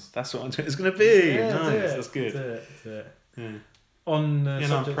legends. That's what it's going to be. Yeah, Nice. do it, That's good. do it. Yeah. On the Yeah, no, I'm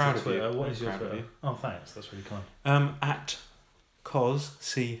subject proud of of you. Twitter, what I'm is your proud of Twitter? you. Oh, thanks. That's really kind. At Coz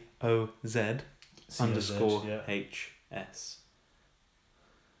COZ underscore yeah. HS.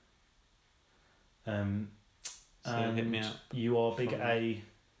 So And hit me out. you are big Follow A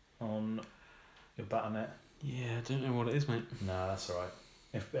on your Battle.net. Yeah, I don't know what it is, mate. Nah, that's alright.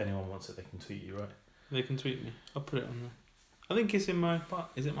 If anyone wants it, they can tweet you, right? They can tweet me. I'll put it on there. I think it's in my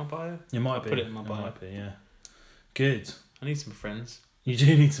Is it my bio? You might I'll be. put it in my bio. might be, yeah. Good. I need some friends. You do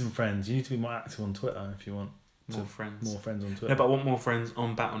need some friends. You need to be more active on Twitter if you want More So, friends. more friends on Twitter. No, but I want more friends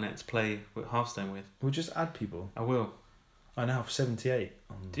on Battle.net to play with Hearthstone with. We'll just add people. I will. I now have 78.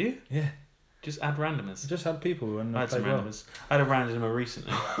 Do you? Yeah. Just add randomers. Just add people and I had play some well. randomers. I had a randomer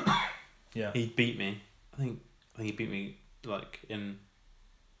recently. Yeah. He beat me. I think he beat me like in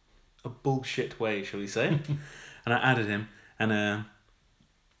a bullshit way, shall we say? And I added him, and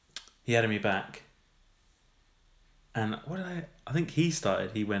he added me back. And what did I think he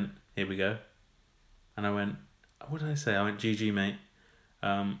started. He went, "Here we go," and I went, "What did I say?" I went, "GG, mate.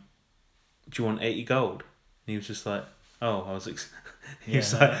 Do you want 80 gold?" And he was just like, "Oh, I was." He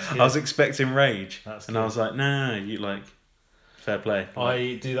was like, that's good. I was expecting rage, That's and I good. was like, "No, you like." Fair play.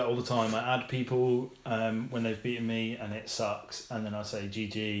 I do that all the time. I add people when they've beaten me and it sucks, and then I say,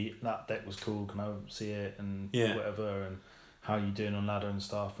 "GG, that deck was cool. Can I see it?" and Yeah. whatever, and how you doing on ladder and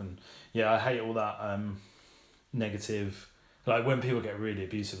stuff. And yeah, I hate all that negative. Like when people get really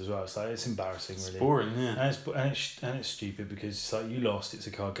abusive as well. It's like it's embarrassing, It's really. boring, yeah. And it's stupid because it's like you lost. It's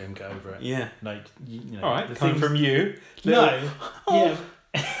a card game. Get over it. Yeah. Like you know. All right. the Coming things- from you. No. Oh, Yeah.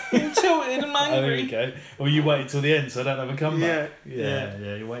 I'm tilted. I'm Oh, there angry. you go. Well, you wait till the end, so I don't have a comeback. Yeah.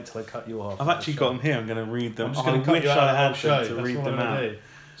 Yeah. You wait till I cut you off. I've actually got them here. I'm going to read them. I'm just I going to cut wish you out I of the whole had show. them to That's read what them I'm going out. to do.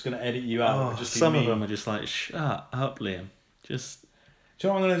 Just going to edit you out. Oh, It'll just be some of me. them are just like, shut up, Liam. Just Do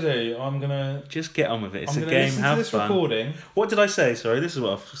you know what I'm going to do? I'm going to. get on with it. It's I'm a going to game. listen Have to this fun. recording. What did I say? Sorry, this is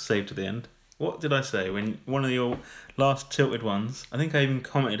what I've saved to the end. What did I say when one of your last tilted ones? I think I even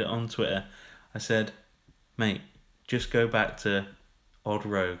commented it on Twitter. I said, "Mate, just go back to Odd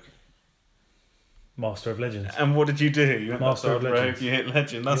Rogue." Master of Legends. And what did you do? You went Master of Legends. Rogue, you hit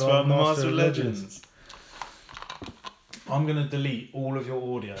Legend. That's You why are I'm the Master of Legends. I'm going to delete all of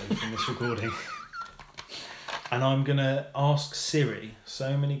your audio from this recording. And I'm going to ask Siri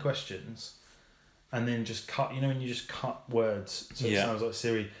so many questions and then just cut, when you just cut words so it sounds like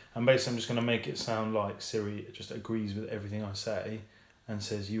Siri. And basically I'm just going to make it sound like Siri just agrees with everything I say and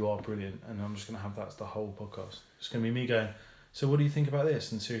says, "You are brilliant." And I'm just going to have that's the whole podcast. It's going to be me going, "So what do you think about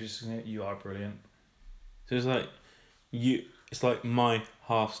this?" And Siri's just going to, "You are brilliant." So it's like it's like my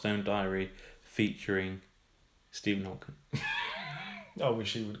Hearthstone Diary featuring Stephen Hawking. I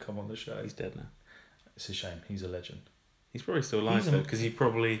wish he would come on the show. He's dead now. It's a shame. He's a legend. He's probably still alive though, because he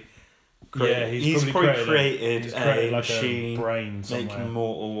probably he's probably created a like machine, a brain somewhere. make him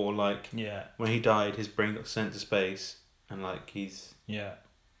mortal, or like Yeah, when he died, his brain got sent to space, and like he's yeah.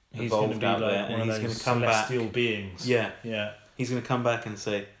 evolved He's going to be out like there, one and of he's those going to come back. celestial beings. Yeah, Yeah, he's going to come back and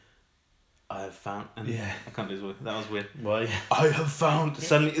say, "I have found." And Yeah. I can't do his voice. That was weird. well, yeah. I have found.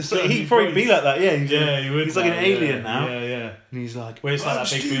 Suddenly, it's like, Suddenly he'd probably be voice. like that. Yeah, He would. He's like an alien now. Yeah, yeah. And he's like, Where it's like "I'm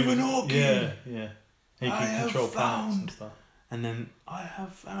that big Stephen boom. Hawking." Yeah, yeah. He I can have control planets and found- stuff. And then I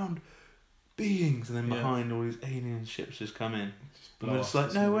have found beings, and then Yeah. behind all these alien ships just come in. And blow we're just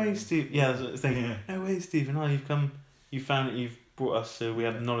us like, or "No way, something. Steve." Yeah, that's what I was thinking. Yeah. "No way, Stephen. Oh, you've come. You found it. You've brought us. So we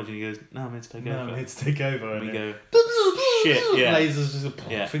have knowledge." And he goes, "No, I'm here to take No, over." it's take over. And we and go, "Shit, yeah." Lasers just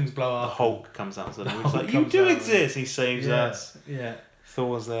Yeah. things blow The up. Hulk comes out. So The we're just Hulk like, "You comes do out, exist." He saves Yeah, us. yeah.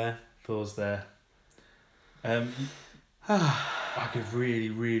 Thor's there. Thor's there. I could really,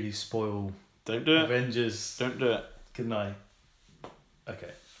 really spoil Don't do it. Avengers. Don't do it. Good night.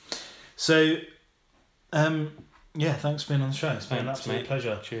 Okay. So, yeah, thanks for being on the show. It's been an Thanks, absolute mate.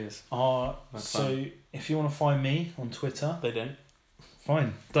 pleasure. Cheers. That's So, if you want to find me on Twitter, They don't.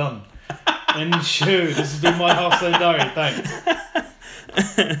 fine, done. End show. This has been my Hearthstone Diary. Thanks.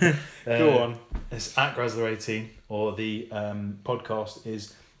 Go on. It's at Grazler18, or the podcast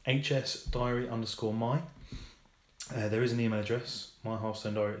is hsdiary_my. There is an email address,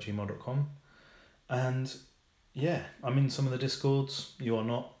 myhearthstonediary@gmail.com. And yeah, I'm in some of the Discords. You are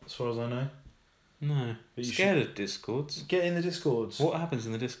not, as far as I know. No. But you Scared of Discords. Get in the Discords. What happens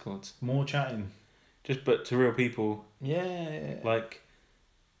in the Discords? More chatting. Just but to real people, Yeah. like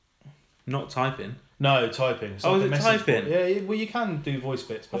not typing. No, typing. It's Oh, like is a it message typing? board. Yeah, well, you can do voice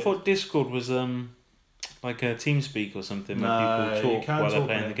bits. I But thought Discord was like a TeamSpeak or something No, where you people talk can while they're talk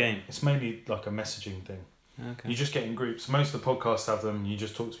playing on the it. game. it's mainly like a messaging thing. Okay. You just get in groups. Most of the podcasts have them. You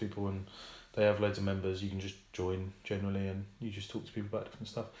just talk to people and they have loads of members. You can just join generally and you just talk to people about different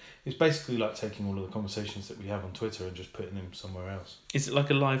stuff. It's basically like taking all of the conversations that we have on Twitter and just putting them somewhere else. Is it like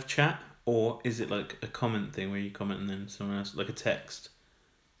a live chat or is it like a comment thing where you comment and then someone else, like a text?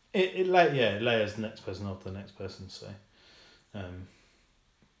 It layers the next person after the next person. So,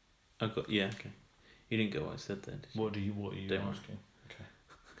 Okay. You didn't get what I said then. Did you? what are you Don't worry. asking? Okay.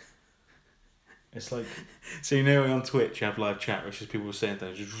 It's like So you know on Twitch you have live chat, which is people saying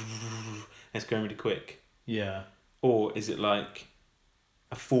things, and it's going really quick. yeah. Or is it like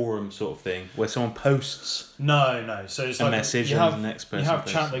a forum sort of thing where someone posts No. So it's a like message you and have the next person you have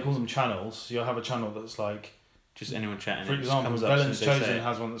posts chat. They call them channels. You'll have a channel that's like. just anyone chatting? For it just example, comes up as Velen's soon as they say Chosen it.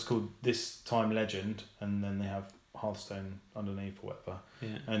 has one that's called This Time Legend, and then they have Hearthstone underneath or whatever.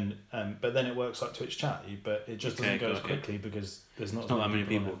 Yeah. And but then it works like Twitch chat, but it just doesn't Okay, go as got it. quickly because there's not It's not that many on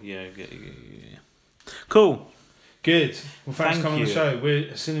people. it. Yeah. Cool. Good. Well, thanks Thank for coming you. on the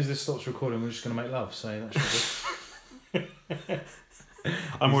show. As soon as this stops recording, we're just going to make love. So that should be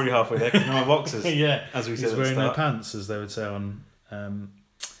I'm already halfway there because my boxes. good. Yeah. As we He's said at the wearing no start. pants, as they would say on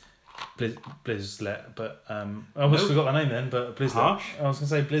Blizzlet. But I almost No. forgot the name then. But Blizzlet. Harsh. I was going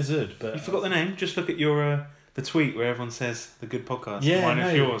to say Blizzard, but You forgot the name. Just look at your the tweet where everyone says the good podcast. Yeah, Mine no,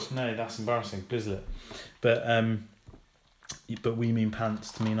 is yours. No, that's embarrassing. Blizzlet. But we mean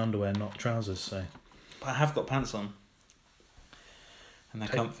pants to mean underwear, not trousers. So But I have got pants on. And they're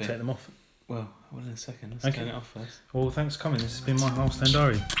comfy. take them off. Well, in a second. Let's Okay. turn it off first. Well, thanks for coming. This has been my Hearthstone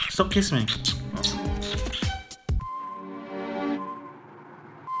Diary. Stop kissing me.